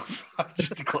 just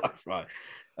to clarify.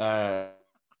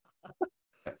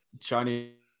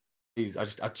 Chinese, I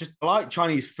just like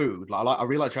Chinese food. Like, I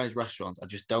really like Chinese restaurants. I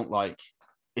just don't like,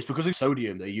 it's because of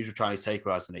sodium that usual Chinese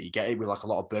takeaways in it. You get it with like a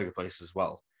lot of burger places as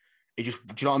well. It just,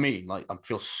 do you know what I mean? Like, I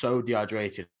feel so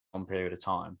dehydrated on a period of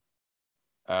time.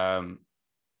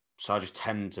 So I just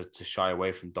tend to shy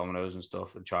away from Domino's and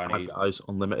stuff and Chinese. Guys,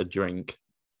 unlimited drink.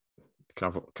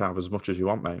 Can have as much as you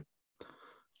want, mate.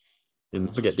 You'll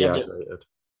never get dehydrated.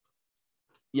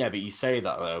 Yeah, but you say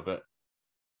that though, but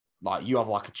like you have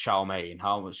like a chow mein,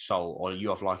 how much salt, or you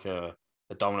have like a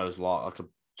Domino's lot, like a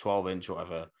 12-inch or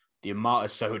whatever, the amount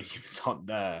of sodium is on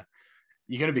there,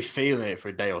 you're going to be feeling it for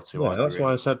a day or two. Yeah, that's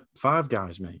why I said Five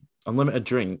Guys, mate. Unlimited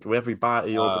drink. With every bite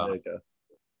of your burger,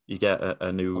 you get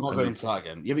a new... I'm not going into that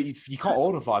again. Yeah, but you can't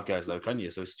order Five Guys though, can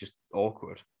you? So it's just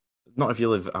awkward. Not if you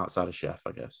live outside of Chef,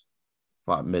 I guess.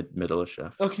 Like middle of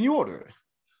Chef. Oh, can you order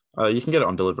it? You can get it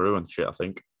on Deliveroo and shit, I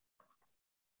think.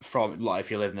 From like if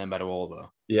you live in Meadowhall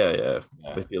though. Yeah.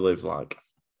 If you live like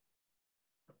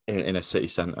in a city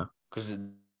centre. Because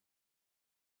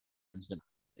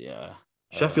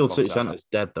Sheffield City Centre is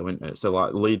dead though, isn't it? So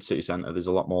like Leeds City Centre, there's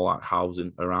a lot more like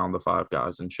housing around the Five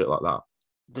Guys and shit like that.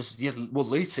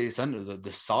 Leeds City Centre,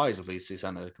 the size of Leeds City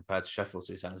Centre compared to Sheffield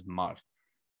City Centre is mad.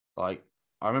 Like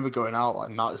I remember going out like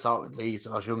nights out in Leeds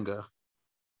when I was younger.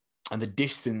 And the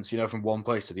distance, from one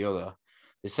place to the other,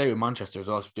 they say with Manchester as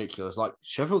well, it's ridiculous. Like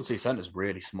Sheffield City Centre is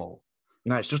really small.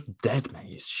 No, it's just dead, mate.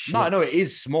 It's shit. No, it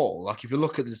is small. Like if you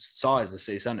look at the size of the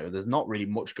city centre, there's not really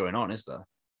much going on, is there?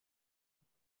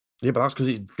 Yeah, but that's because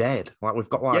it's dead. Like we've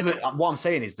got like. Yeah, but what I'm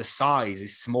saying is the size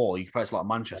is small. You compare it to like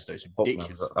Manchester, it's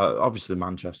ridiculous. Obviously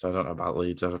Manchester. I don't know about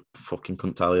Leeds. I fucking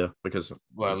couldn't tell you because.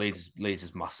 Well, Leeds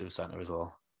is massive centre as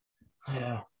well.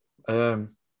 Yeah.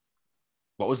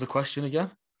 What was the question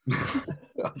again?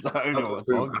 I don't know what I'm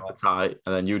talking about. Appetite,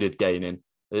 and then you did gaining.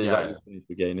 Is that you finished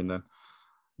with gaining then?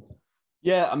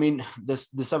 Yeah, I mean, there's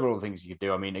several other things you could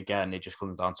do. I mean, again, it just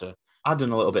comes down to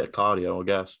adding a little bit of cardio, I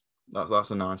guess.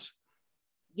 That's a nice.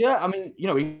 Yeah, I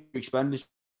mean, expenditure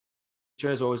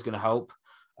is always going to help.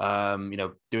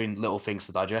 Doing little things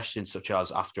for digestion, such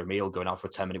as after a meal, going out for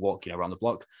a 10-minute walk, around the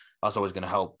block. That's always going to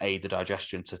help aid the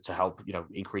digestion to help,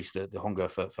 increase the hunger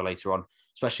for later on,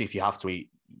 especially if you have to eat,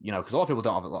 because a lot of people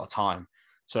don't have a lot of time.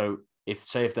 So if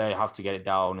they have to get it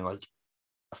down in like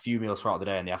a few meals throughout the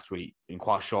day and they have to eat in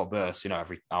quite short bursts,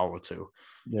 every hour or two,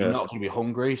 you're not going to be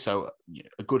hungry. So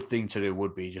a good thing to do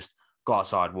would be just go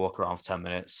outside, walk around for 10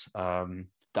 minutes.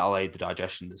 That'll aid the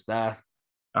digestion that's there.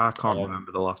 I can't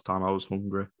remember the last time I was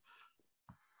hungry.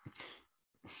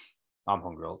 I'm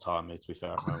hungry all the time, mate, to be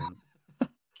fair. Do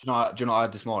you know what I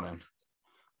had this morning?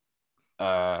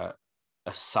 A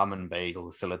salmon bagel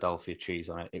with Philadelphia cheese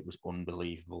on it. It was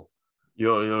unbelievable.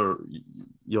 You're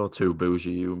too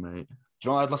bougie, you mate. Do you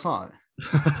know what I had last night?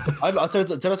 Did I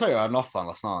tell you I had an off plan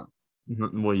last night?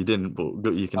 Well, you didn't,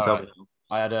 but you can All tell right.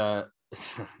 I had a.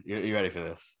 You ready for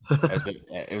this?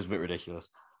 It was a bit ridiculous.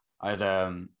 I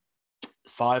had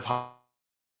 5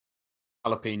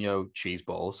 jalapeno cheese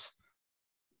balls.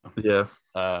 Yeah.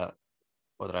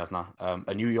 What did I have now?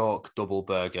 A New York double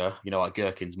burger. You know, like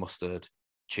gherkins, mustard,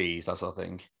 cheese, that sort of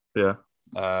thing. Yeah.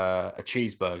 A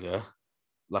cheeseburger,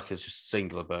 like it's just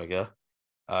singular burger.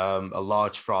 A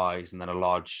large fries, and then a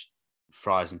large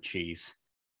fries and cheese.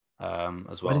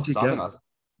 As Where well. did you So I think go? that's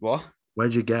what.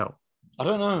 Where'd you go? I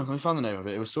don't know. Let me find the name of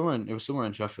it. It was somewhere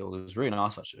in Sheffield. It was really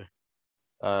nice actually.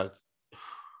 Uh,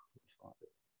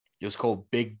 it was called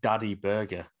Big Daddy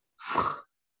Burger. I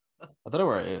don't know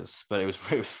where it is, but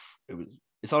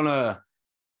it's on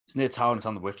it's near town. It's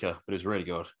on the Wicker, but it was really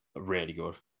good. Really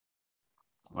good.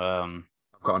 I've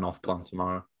got an off plan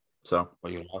tomorrow, so What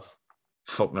are you gonna have?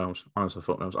 fuck knows. Honestly,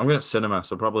 fuck knows. I'm going to cinema,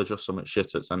 so probably just something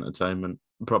shit at entertainment.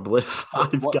 Probably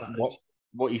Five Guys.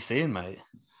 What are you seeing, mate?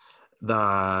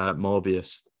 The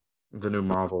Morbius, the new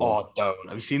Marvel one. Oh, don't.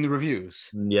 Have you seen the reviews?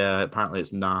 Yeah, apparently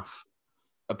it's naff.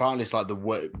 Apparently, it's like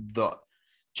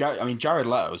Jared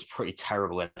Leto is pretty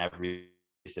terrible in everything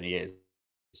he is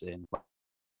in.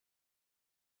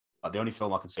 Like, the only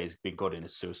film I can say has been good in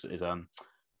is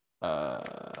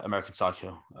American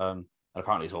Psycho. And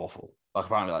apparently it's awful. Like,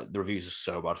 apparently, like, the reviews are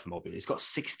so bad for Morbius. It's got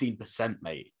 16%,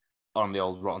 mate, on the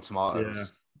old Rotten Tomatoes. Yeah.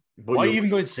 Why are you even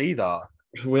going to see that?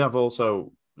 We have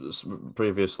also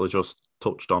previously just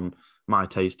touched on my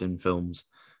taste in films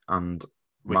and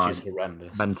Which is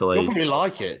horrendous. Mental age. You'll probably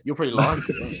like it.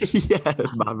 Yeah,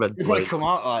 my mental You'll probably age. come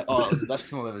out like, oh, that's the best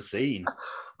film I've ever seen.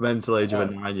 Mental age of a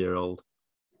 9-year-old.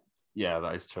 Yeah,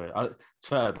 that is true. It's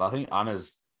fair. I think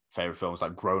Anna's favorite film is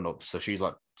like Grown Ups, so she's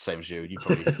like same as you. You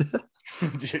probably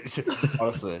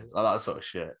honestly like that sort of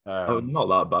shit. Not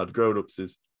that bad. Grown Ups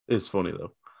is funny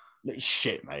though. It's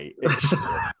shit, mate. It's shit.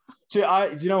 So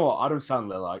do you know what? Adam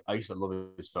Sandler, like I used to love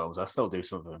his films. I still do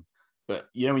some of them. But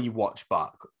you know when you watch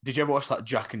back, did you ever watch that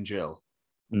Jack and Jill?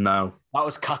 No. That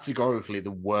was categorically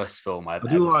the worst film I've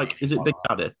ever seen. Is it Big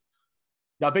Daddy?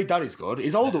 Yeah, Big Daddy's good.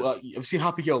 He's older. Like, have you seen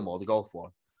Happy Gilmore, the golf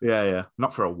one? Yeah.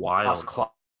 Not for a while. That's class.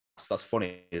 That's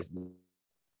funny.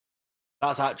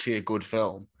 That's actually a good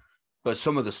film. But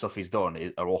some of the stuff he's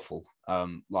done are awful.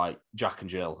 Like Jack and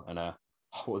Jill and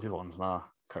what are the other ones now?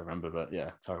 Can't remember, but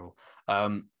yeah, terrible.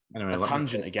 Anyway, a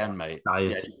tangent again, mate.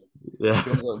 Diet. Yeah.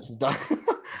 Do you want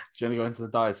to go into the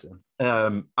dieting?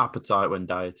 Appetite when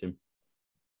dieting.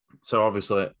 So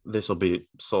obviously this will be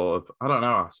sort of, I don't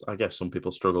know, I guess some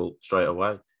people struggle straight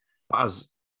away. But as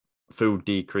food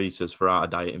decreases throughout a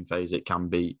dieting phase, it can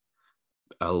be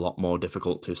a lot more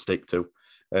difficult to stick to.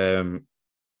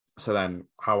 So then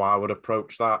how I would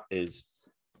approach that is,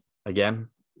 again,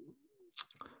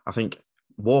 I think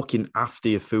walking after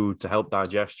your food to help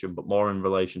digestion, but more in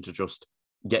relation to just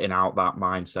getting out that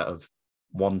mindset of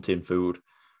wanting food.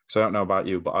 So I don't know about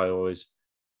you, but I always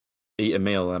eat a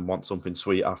meal and want something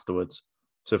sweet afterwards.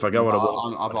 So if I go on a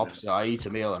walk, I'm opposite. I eat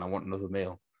a meal and I want another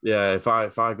meal. Yeah, if I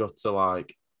go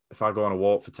on a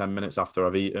walk for 10 minutes after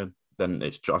I've eaten, then I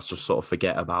just sort of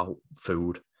forget about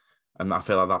food. And I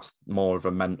feel like that's more of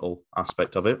a mental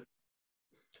aspect of it.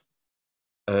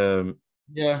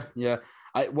 Yeah.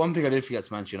 One thing I did forget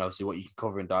to mention, obviously, what you can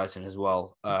cover in dieting as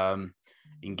well,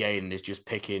 in gaining is just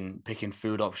picking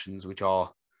food options which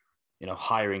are,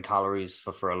 higher in calories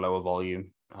for a lower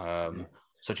volume,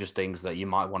 such as things that you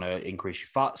might want to increase your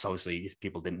fats. Obviously, if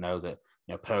people didn't know that,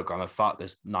 per gram of fat,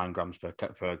 there's 9 grams per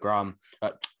gram,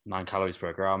 9 calories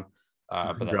per gram.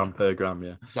 Gram per gram,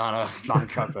 yeah. No, 9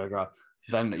 grams per gram.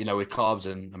 Then, with carbs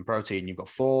and protein, you've got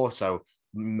 4. So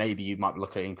maybe you might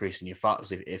look at increasing your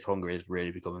fats if hunger is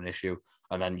really becoming an issue.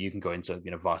 And then you can go into,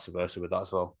 vice versa with that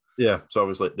as well. Yeah. So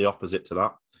obviously the opposite to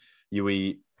that,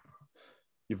 you've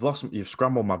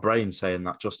scrambled my brain saying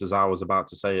that just as I was about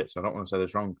to say it. So I don't want to say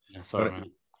this wrong. Yeah, sorry,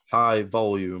 man. High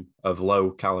volume of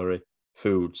low calorie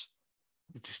foods.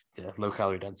 Just low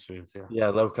calorie dense foods, yeah. Yeah,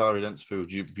 low calorie dense food.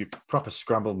 You proper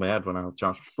scrambled my head when I was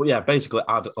trying. But yeah, basically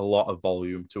add a lot of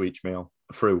volume to each meal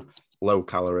through low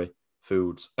calorie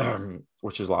foods,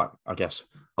 which is like, I guess,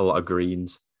 a lot of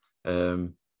greens,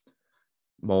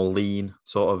 more lean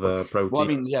sort of protein. Well, I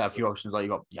mean, yeah, a few options like you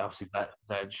got obviously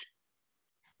veg.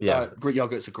 Yeah, Greek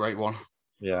yogurt's a great one.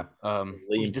 Yeah,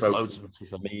 lean just loads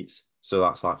of meats. So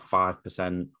that's like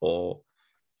 5% or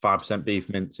 5% beef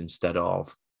mince instead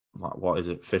of, what is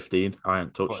it, 15? I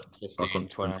haven't touched 15,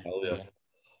 20.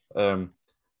 Yeah.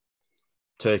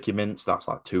 Turkey mince, that's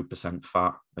like 2%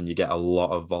 fat, and you get a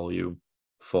lot of volume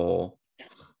for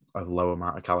a low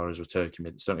amount of calories with turkey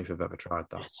mince. Don't know if you've ever tried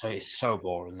that. It's so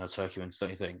boring, though, turkey mince,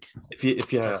 don't you think? If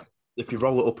you If you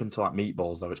roll it up into like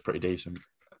meatballs, though, it's pretty decent.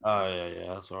 Oh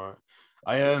yeah, that's all right.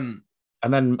 I And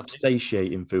then I think,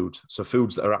 satiating foods, so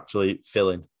foods that are actually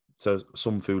filling. So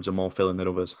some foods are more filling than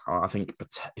others. I think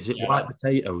is it white yeah,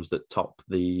 potatoes that top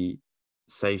the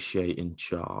satiating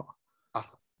chart?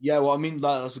 yeah. Well, I mean,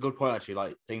 that's a good point actually.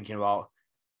 Like thinking about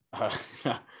uh,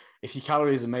 if your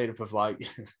calories are made up of like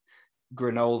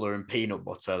granola and peanut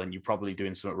butter, then you're probably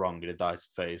doing something wrong in a diet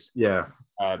phase. Yeah,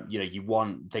 You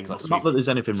want things like not sweet that there's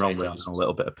anything wrong with having potatoes. a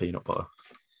little bit of peanut butter.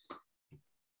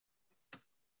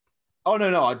 Oh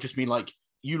no, I just mean like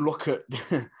you look at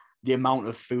the amount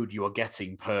of food you are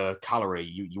getting per calorie.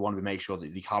 You want to make sure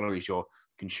that the calories you're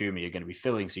consuming are going to be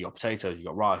filling. So you got potatoes, you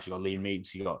got rice, you got lean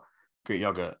meats, you got Greek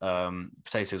yogurt.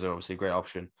 Potatoes are obviously a great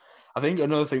option. I think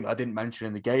another thing that I didn't mention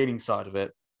in the gaining side of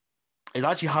it is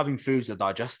actually having foods that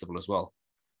are digestible as well.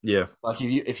 Yeah, Like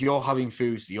if you're having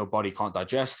foods that your body can't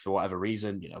digest for whatever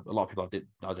reason, a lot of people have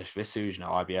digestive issues,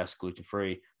 IBS, gluten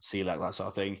free, celiac, that sort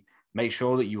of thing. Make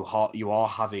sure that you are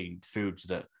having foods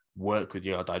that work with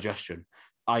your digestion.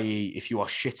 I.e., if you are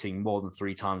shitting more than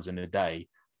 3 times in a day,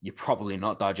 you're probably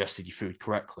not digested your food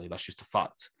correctly. That's just a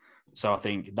fact. So I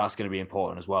think that's going to be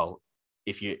important as well.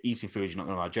 If you're eating foods you're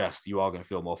not going to digest, you are going to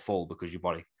feel more full because your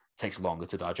body takes longer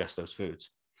to digest those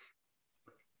foods.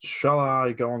 shall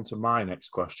I go on to my next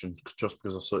question? Just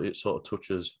because it sort of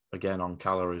touches again on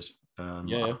calories.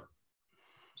 Yeah.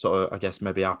 Sort of, I guess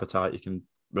maybe appetite. You can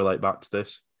relate back to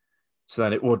this. So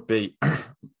then it would be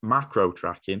macro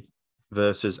tracking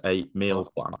versus a meal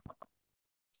plan.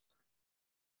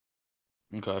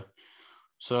 Okay.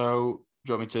 So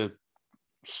do you want me to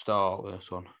start with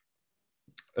this one?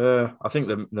 I think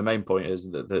the main point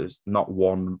is that there's not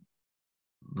one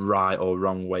right or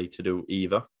wrong way to do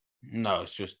either. No,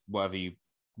 it's just whatever you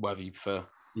prefer.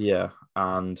 Yeah,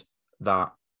 and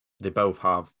that they both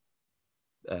have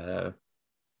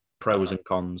pros and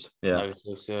cons. Yeah,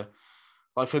 Negatives, yeah.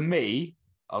 Like for me,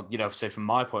 I'll say from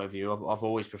my point of view, I've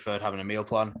always preferred having a meal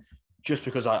plan, just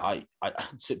because I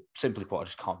simply put, I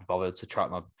just can't be bothered to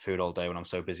track my food all day when I'm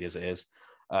so busy as it is.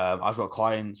 I've got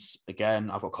clients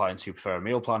who prefer a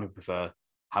meal plan, who prefer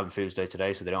having foods day to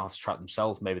day, so they don't have to track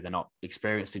themselves. Maybe they're not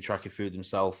experienced in tracking food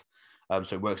themselves.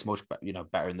 So it works much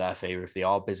better in their favor if they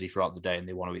are busy throughout the day and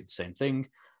they want to eat the same thing.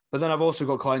 But then I've also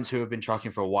got clients who have been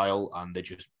tracking for a while and they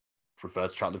just prefer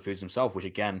to track the foods themselves, which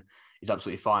again is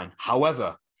absolutely fine.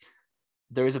 However,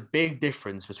 there is a big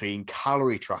difference between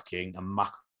calorie tracking and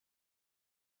macro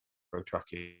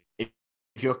tracking.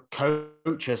 If your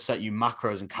coach has set you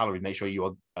macros and calories, make sure you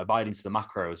are abiding to the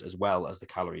macros as well as the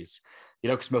calories.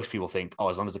 Because most people think, oh,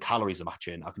 as long as the calories are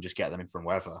matching, I can just get them in from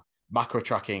wherever. Macro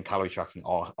tracking, calorie tracking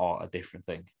are a different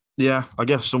thing. yeah. I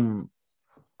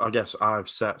guess I've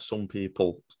set some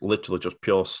people literally just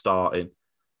pure starting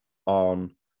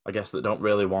on. I guess that don't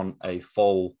really want a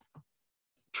full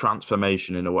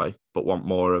transformation in a way, but want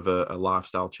more of a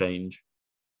lifestyle change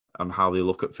and how they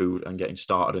look at food and getting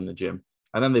started in the gym.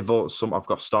 And then I've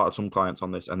got started some clients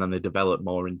on this, and then they develop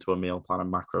more into a meal plan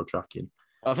and macro tracking.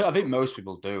 I think most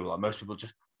people do. Like most people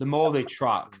just the more they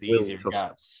track, the Will easier it just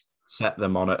gets. set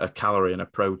them on a calorie and a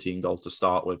protein goal to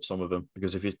start with. Some of them,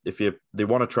 because if you they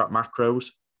want to track macros,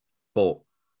 but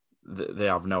they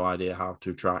have no idea how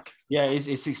to track. Yeah,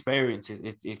 it's experience.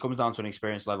 It comes down to an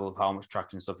experience level of how much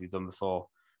tracking stuff you've done before,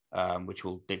 which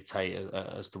will dictate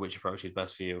as to which approach is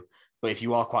best for you. But if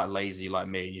you are quite lazy like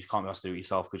me and you can't be asked to do it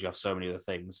yourself because you have so many other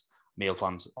things, meal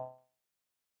plans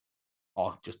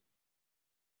are just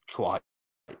quite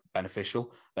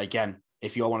beneficial. But again,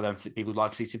 if you're one of them people who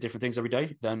like to eat different things every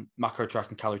day, then macro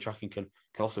tracking, calorie tracking can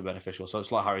also be beneficial. So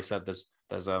it's like Harry said, there's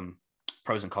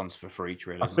pros and cons for each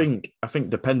really. I think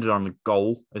depending on the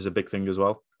goal is a big thing as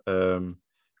well. Because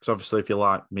obviously, if you're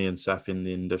like me and Seth in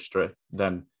the industry,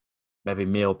 then maybe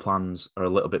meal plans are a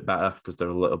little bit better because they're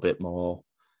a little bit more.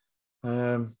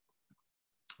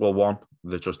 Well, one,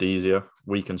 they're just easier.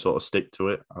 We can sort of stick to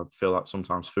it. I feel like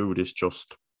sometimes food is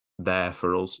just there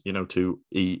for us, to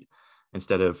eat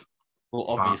instead of Well,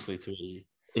 obviously to eat.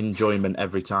 enjoyment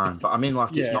every time. But I mean,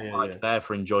 like, it's not Yeah. there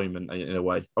for enjoyment in a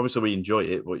way. Obviously, we enjoy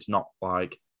it, but it's not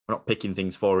like we're not picking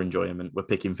things for enjoyment. We're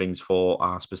picking things for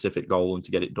our specific goal and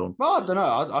to get it done. Well, I don't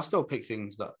know. I still pick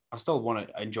things that I still want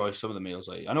to enjoy some of the meals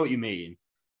I eat. I know what you mean.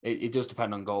 It does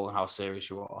depend on goal and how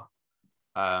serious you are.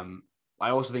 I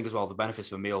also think as well the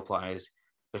benefits of a meal plan is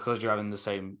because you're having the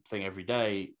same thing every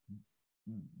day.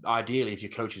 Ideally, if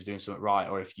your coach is doing something right,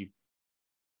 or if you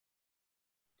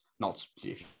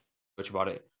coach about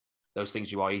it, those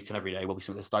things you are eating every day will be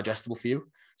something that's digestible for you.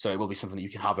 So it will be something that you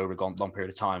can have over a long period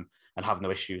of time and have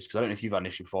no issues. Because I don't know if you've had an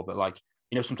issue before, but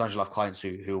sometimes you'll have clients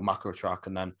who macro track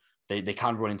and then they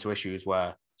can run into issues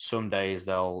where Some days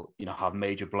they'll, have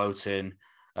major bloating,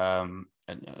 and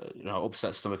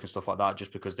upset stomach and stuff like that,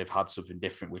 just because they've had something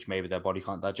different, which maybe their body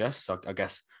can't digest. So I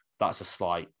guess that's a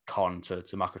slight con to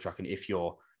macro tracking if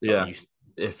you're used.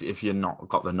 If you're not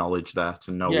got the knowledge there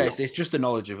to know. Yeah, it's just the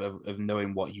knowledge of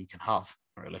knowing what you can have,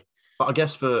 really. But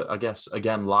I guess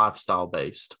again, lifestyle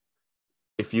based,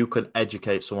 if you can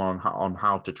educate someone on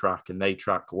how to track and they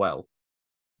track well,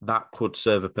 that could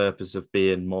serve a purpose of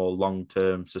being more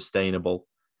long-term sustainable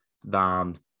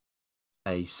than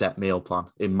a set meal plan,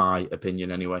 in my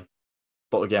opinion, anyway.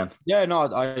 But again, yeah, no,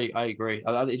 I agree.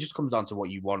 It just comes down to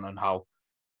what you want and how,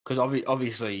 because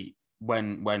obviously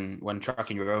when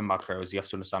tracking your own macros, you have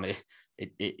to understand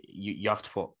you have to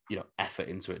put effort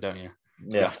into it, don't you?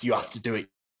 Yeah, you have to do it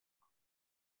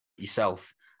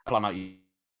yourself, plan out your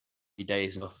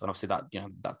days and stuff, and obviously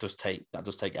that does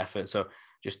take effort. So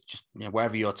just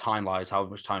wherever your time lies, how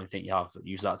much time you think you have,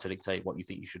 use that to dictate what you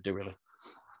think you should do, really.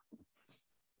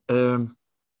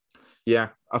 Yeah.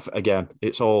 Again,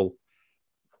 it's all,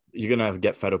 you're gonna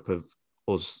get fed up of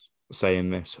us saying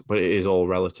this, but it is all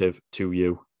relative to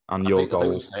you and your goals. I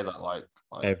think we say that like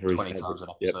every 20 times an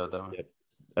episode, don't we?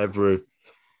 Every,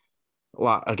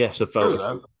 like, I guess a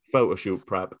photo shoot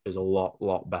prep is a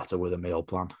lot better with a meal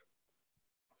plan.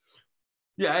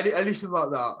 Yeah, anything like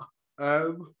that.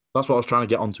 That's what I was trying to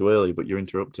get onto earlier, but you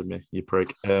interrupted me, you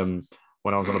prick. When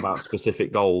I was on about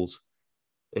specific goals,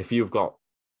 if you've got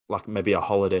like maybe a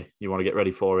holiday you want to get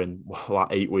ready for in like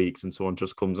 8 weeks and someone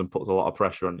just comes and puts a lot of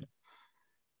pressure on you,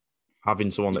 having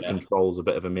someone that controls a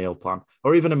bit of a meal plan,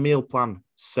 or even a meal plan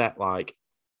set like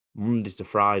Monday to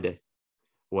Friday,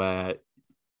 and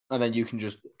then you can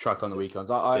just track on the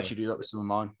weekends. I actually do that with some of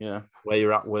mine, where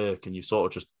you're at work and you sort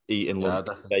of just eating lunch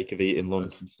for the sake of eating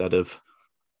lunch instead of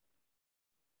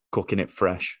cooking it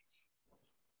fresh.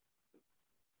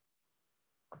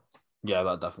 Yeah,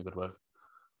 that definitely could work.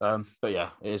 But yeah,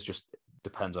 it is just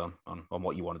depends on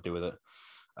what you want to do with it.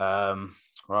 Right,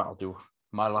 I'll do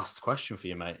my last question for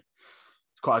you, mate.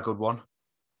 It's quite a good one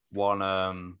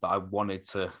that I wanted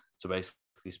to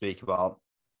basically speak about.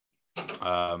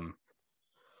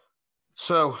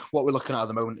 So what we're looking at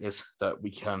the moment is that we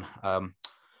can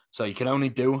so you can only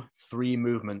do 3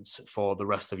 movements for the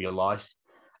rest of your life.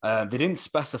 They didn't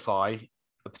specify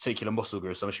a particular muscle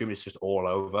group, so I'm assuming it's just all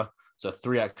over. So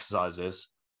 3 exercises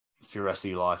for the rest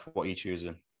of your life. What are you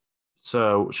choosing?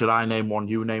 So should I name one?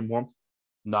 You name one?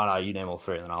 No, you name all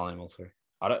 3, and then I'll name all 3.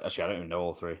 I don't even know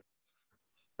all 3.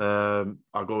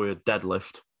 I'll go with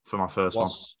deadlift for my first one.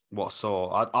 What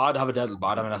sort? I'd have a deadlift, but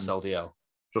I'd have an SLDL.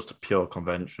 Just a pure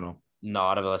conventional. No,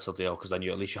 I'd have an SLDL because then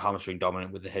at least your hamstring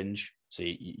dominant with the hinge. So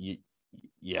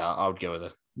I would go with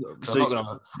it. So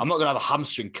I'm not gonna have a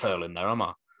hamstring curl in there, am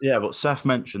I? Yeah, but Seth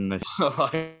mentioned this.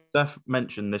 Seth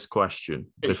mentioned this question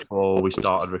before we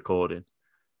started recording,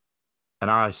 and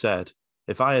I said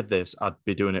if I had this, I'd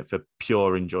be doing it for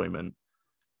pure enjoyment,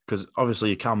 because obviously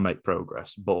you can make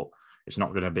progress, but it's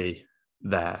not going to be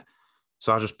there.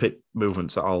 So I just picked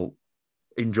movements that I'll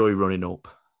enjoy running up.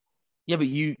 Yeah, but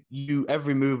you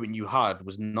every movement you had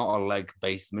was not a leg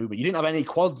based movement. You didn't have any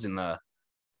quads in there.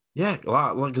 Yeah,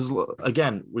 because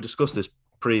again, we discussed this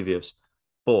previous,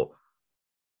 but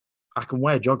I can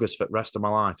wear joggers for the rest of my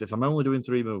life if I'm only doing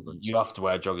 3 movements. You have to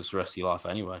wear joggers for the rest of your life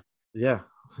anyway. Yeah,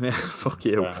 fuck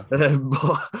you.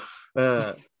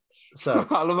 So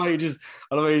I love how you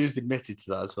just admitted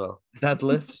to that as well.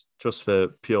 Deadlifts just for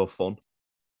pure fun.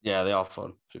 Yeah, they are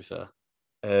fun, to be fair.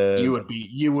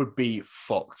 You would be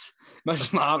fucked.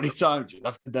 Imagine how many times you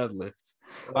have to deadlift.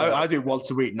 I do it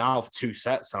once a week now for 2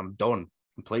 sets. I'm done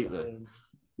completely.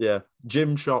 Yeah,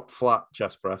 gym shop flat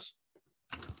chest press.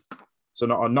 So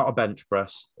not a bench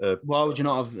press. Why would you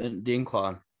not have the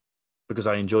incline? Because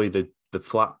I enjoy the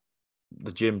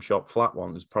gym shop flat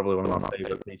one. Is probably one of my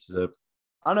favorite pieces of.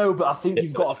 I know, but I think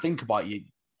you've got to think about you.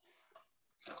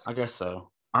 I guess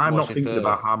so. I'm not thinking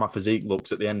about how my physique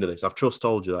looks at the end of this. I've just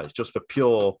told you that. It's just for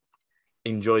pure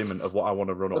enjoyment of what I want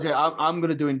to run up. Okay, I'm going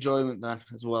to do enjoyment then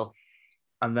as well.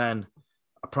 And then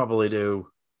I probably do.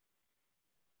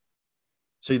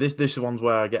 See, this one's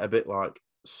where I get a bit like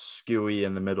skewy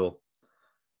in the middle,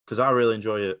 because I really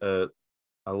enjoy a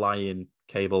lying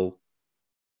cable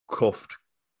cuffed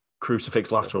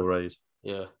crucifix lateral raise.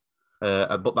 Yeah.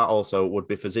 But that also would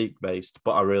be physique based,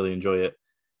 but I really enjoy it.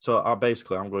 So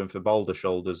I'm going for boulder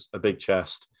shoulders, a big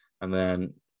chest, and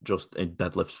then just in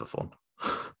deadlifts for fun.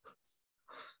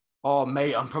 Oh,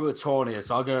 mate, I'm probably torn here.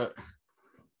 So I'll go.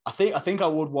 I think I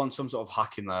would want some sort of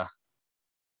hack in there,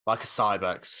 like a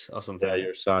Cybex or something. Yeah,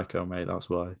 you're a psycho, mate. That's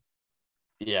why.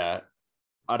 Yeah,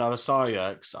 I'd have a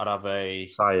Cybex. I'd have a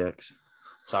Cybex.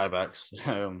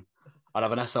 I'd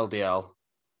have an SLDL.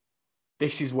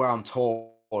 this is where I'm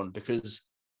torn because,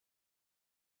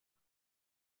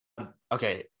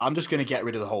 okay, I'm just going to get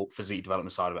rid of the whole physique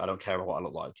development side of it. I don't care about what I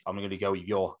look like. I'm going to go with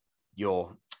your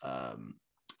I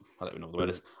don't even know what the word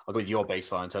is. I'll go with your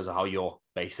baseline in terms of how you're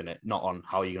basing it, not on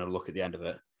how you're going to look at the end of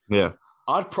it. Yeah.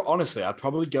 Honestly, I'd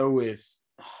probably go with.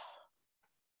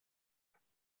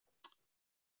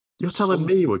 You're telling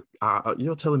me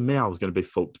I was going to be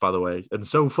fucked, by the way. And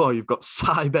so far, you've got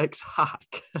Cybex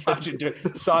hack. Imagine doing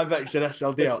Cybex and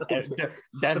SLDL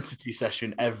density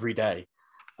session every day.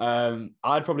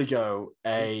 I'd probably go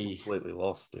I completely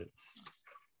lost it.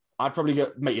 I'd probably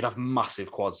go, mate. You'd have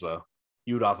massive quads though.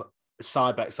 You'd have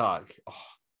Cybex hack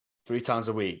 3 times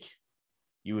a week.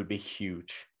 You would be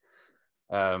huge.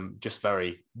 Just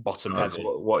very bottom heavy.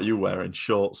 What are you wearing?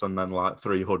 Shorts and then like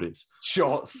 3 hoodies.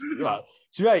 Shorts. Right.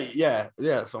 So right, yeah,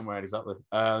 that's what I'm wearing exactly.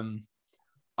 I'm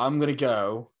gonna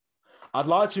go. I'd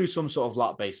like to do some sort of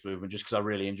lat-based movement just because I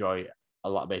really enjoy a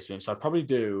lat-based movement. So I'd probably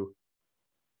do.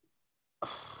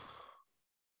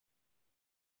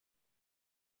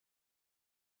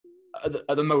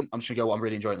 At the moment, I'm just gonna go what I'm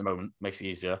really enjoying at the moment. Makes it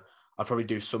easier. I'd probably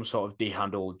do some sort of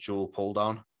D-handle dual pull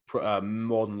down,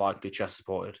 more than likely chest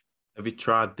supported. Have you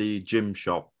tried the gym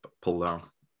shop pull down?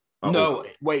 No,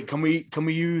 wait. Can we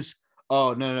use?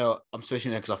 Oh no! I'm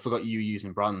switching there because I forgot you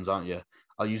using brands, aren't you?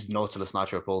 I'll use Nautilus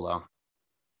Nitro pull down.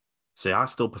 See, I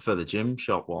still prefer the gym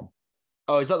shop one.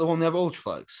 Oh, is that the one they have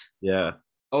Ultraflex? Yeah.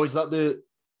 Oh, is that the?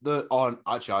 Oh,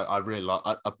 actually, I really like.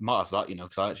 I might have that,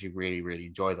 because I actually really, really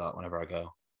enjoy that whenever I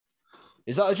go.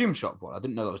 Is that a gym shop one? I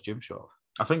didn't know that was gym shop.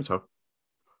 I think so.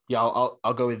 Yeah,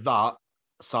 I'll go with that.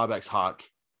 Cybex hack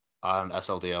and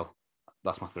SLDL.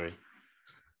 That's my 3.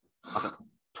 I think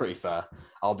pretty fair.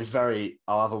 I'll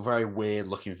have a very weird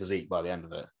looking physique by the end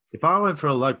of it. If I went for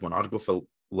a leg one, I'd go for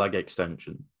leg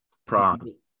extension. Prime.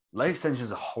 Leg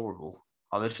extensions are horrible.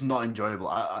 They're just not enjoyable.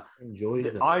 I enjoy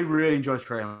them. I really enjoy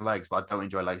training legs, but I don't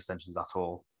enjoy leg extensions at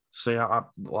all. See, I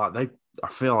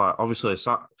feel like obviously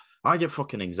I get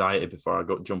fucking anxiety before I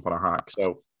go jump on a hack.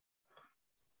 So,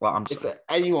 if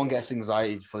anyone gets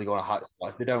anxiety before they go on a hack,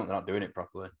 if they don't, they're not doing it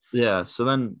properly. Yeah. So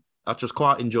then I just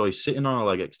quite enjoy sitting on a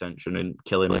leg extension and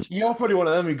killing it. You're probably one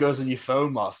of them who goes on your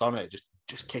phone whilst on it,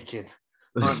 just kicking,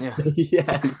 aren't you?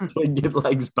 Yeah, swinging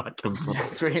legs back and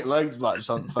forth. Swinging legs back just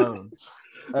on the phone.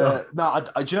 No,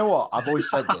 do you know what? I've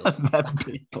always said this. Them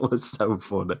people are so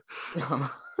funny.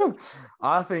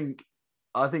 I think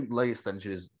leg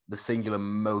extension is the singular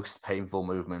most painful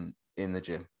movement in the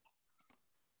gym.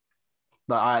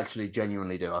 That I actually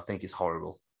genuinely do. I think it's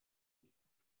horrible.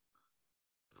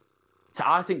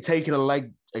 I think taking a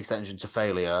leg extension to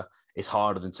failure is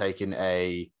harder than taking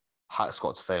a hack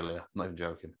squat to failure. I'm not even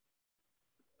joking.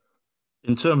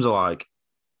 In terms of like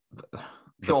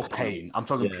pure pain. I'm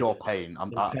talking pure pain.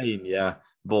 Pain, yeah.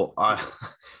 But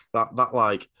that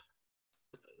like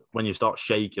when you start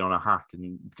shaking on a hack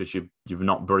and because you've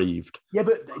not breathed. Yeah,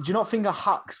 but do you not think a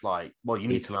hack's like? Well, you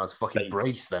need to learn how to fucking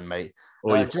brace then, mate.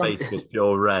 Or your face was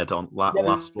pure red on last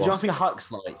one. Do you not think a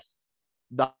hack's like?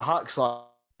 That hack's like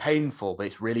painful, but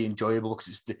it's really enjoyable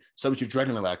because it's so much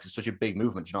adrenaline there because it's such a big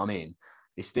movement. Do you know what I mean?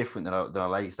 It's different than a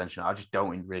leg extension. I just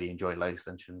don't really enjoy leg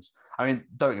extensions. I mean,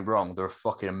 don't get me wrong, they're a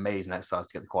fucking amazing exercise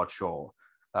to get the quad short.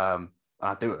 And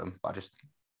I do them, but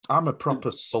I'm a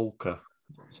proper sulker.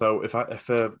 So if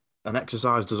an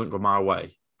exercise doesn't go my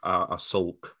way, I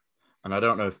sulk. And I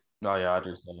don't know if. No, yeah, I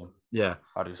do. Yeah,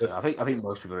 I do. I think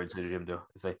most people are into the gym do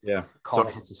if they can't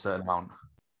hit a certain amount.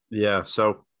 Yeah,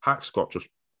 so hack squat just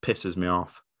pisses me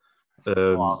off. I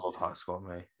love hack squat,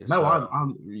 mate.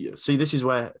 I see. This is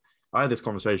where I had this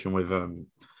conversation with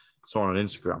someone on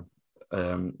Instagram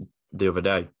the other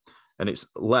day, and it's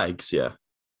legs. Yeah,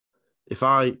 if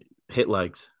I hit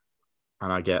legs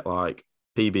and I get like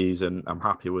PBs and I'm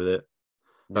happy with it,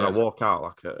 then I walk out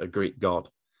like a Greek god.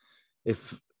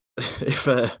 If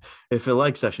a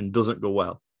leg session doesn't go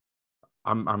well,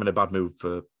 I'm in a bad mood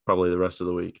for probably the rest of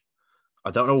the week.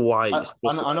 I don't know why.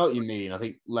 I know what you mean. I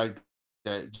think leg.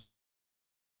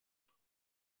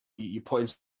 You're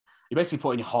basically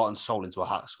putting your heart and soul into a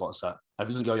hack squat set. If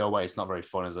it doesn't go your way, it's not very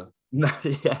fun, is it? No,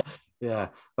 yeah.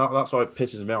 That's why it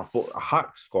pisses me off. But a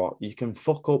hack squat, you can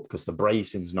fuck up because the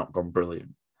bracing's not gone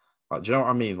brilliant. Like, do you know what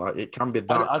I mean? Like, it can be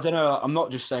that. I don't know. I'm not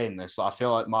just saying this. Like, I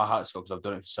feel like my hack squat, because I've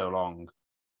done it for so long,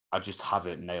 I just have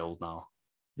it nailed now.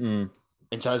 In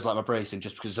terms of like my bracing,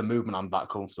 just because it's a movement I'm that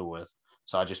comfortable with.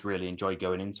 So I just really enjoy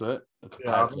going into it.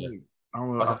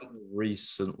 I've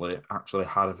recently actually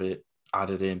had it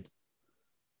added in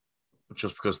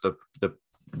just because the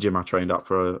gym I trained at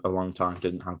for a long time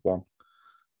didn't have one.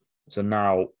 So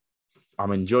now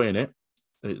I'm enjoying it.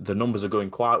 The numbers are going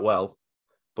quite well,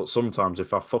 but sometimes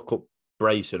if I fuck up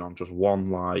bracing on just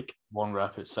one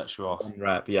rep, it sets you off. one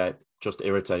rep. Yeah, it just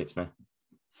irritates me.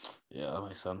 Yeah, that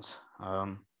makes sense.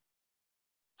 But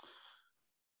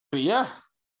yeah.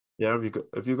 Yeah, have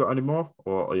you got any more,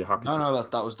 or are you happy? No,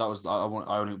 that was.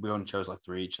 We only chose like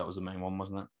 3 each. That was the main one,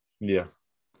 wasn't it? Yeah,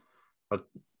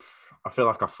 I feel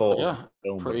like I thought. Yeah,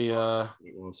 pretty.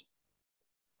 It was.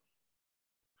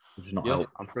 It's not Yeah, help.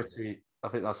 I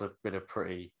think that's a bit of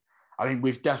pretty. I mean,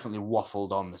 we've definitely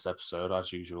waffled on this episode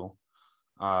as usual.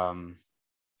 I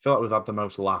feel like we've had the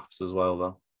most laughs as well,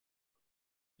 though.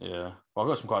 Yeah, well, I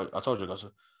got some I told you, I got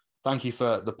some. Thank you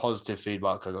for the positive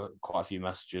feedback. I got quite a few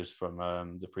messages from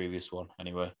the previous one,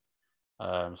 anyway.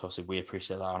 So obviously we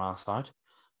appreciate that on our side.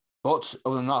 But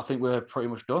other than that, I think we're pretty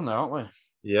much done there, aren't we?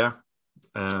 Yeah.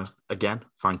 Again,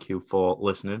 thank you for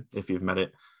listening. If you've made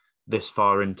it this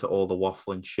far into all the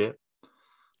waffling shit,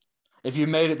 if you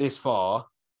made it this far,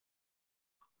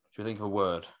 do you think of a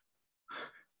word?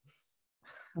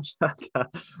 I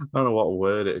don't know what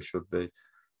word it should be.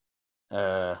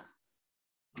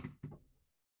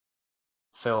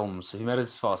 Films. If you made it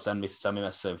this far, send me a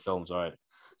message saying films. All right.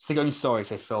 Stick on your story,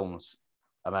 say films,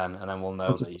 and then we'll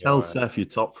know that you tell Seth your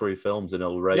top 3 films and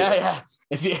he'll rate. Yeah.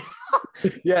 If you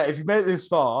if you made it this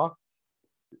far,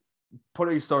 put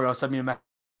it in your story or send me a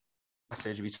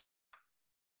message,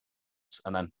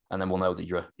 and then we'll know that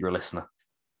you're a listener.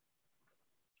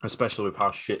 Especially with how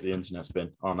shit the internet's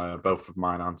been on both of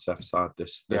mine and Seth's side.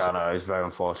 This Yeah, I know, it's very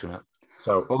unfortunate.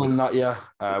 So, other than that,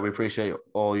 we appreciate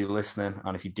all you listening.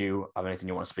 And if you do have anything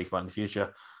you want to speak about in the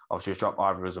future, obviously just drop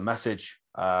either of us a message.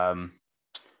 And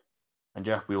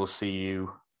yeah, we will see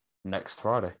you next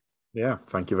Friday. Yeah,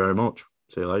 thank you very much.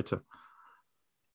 See you later.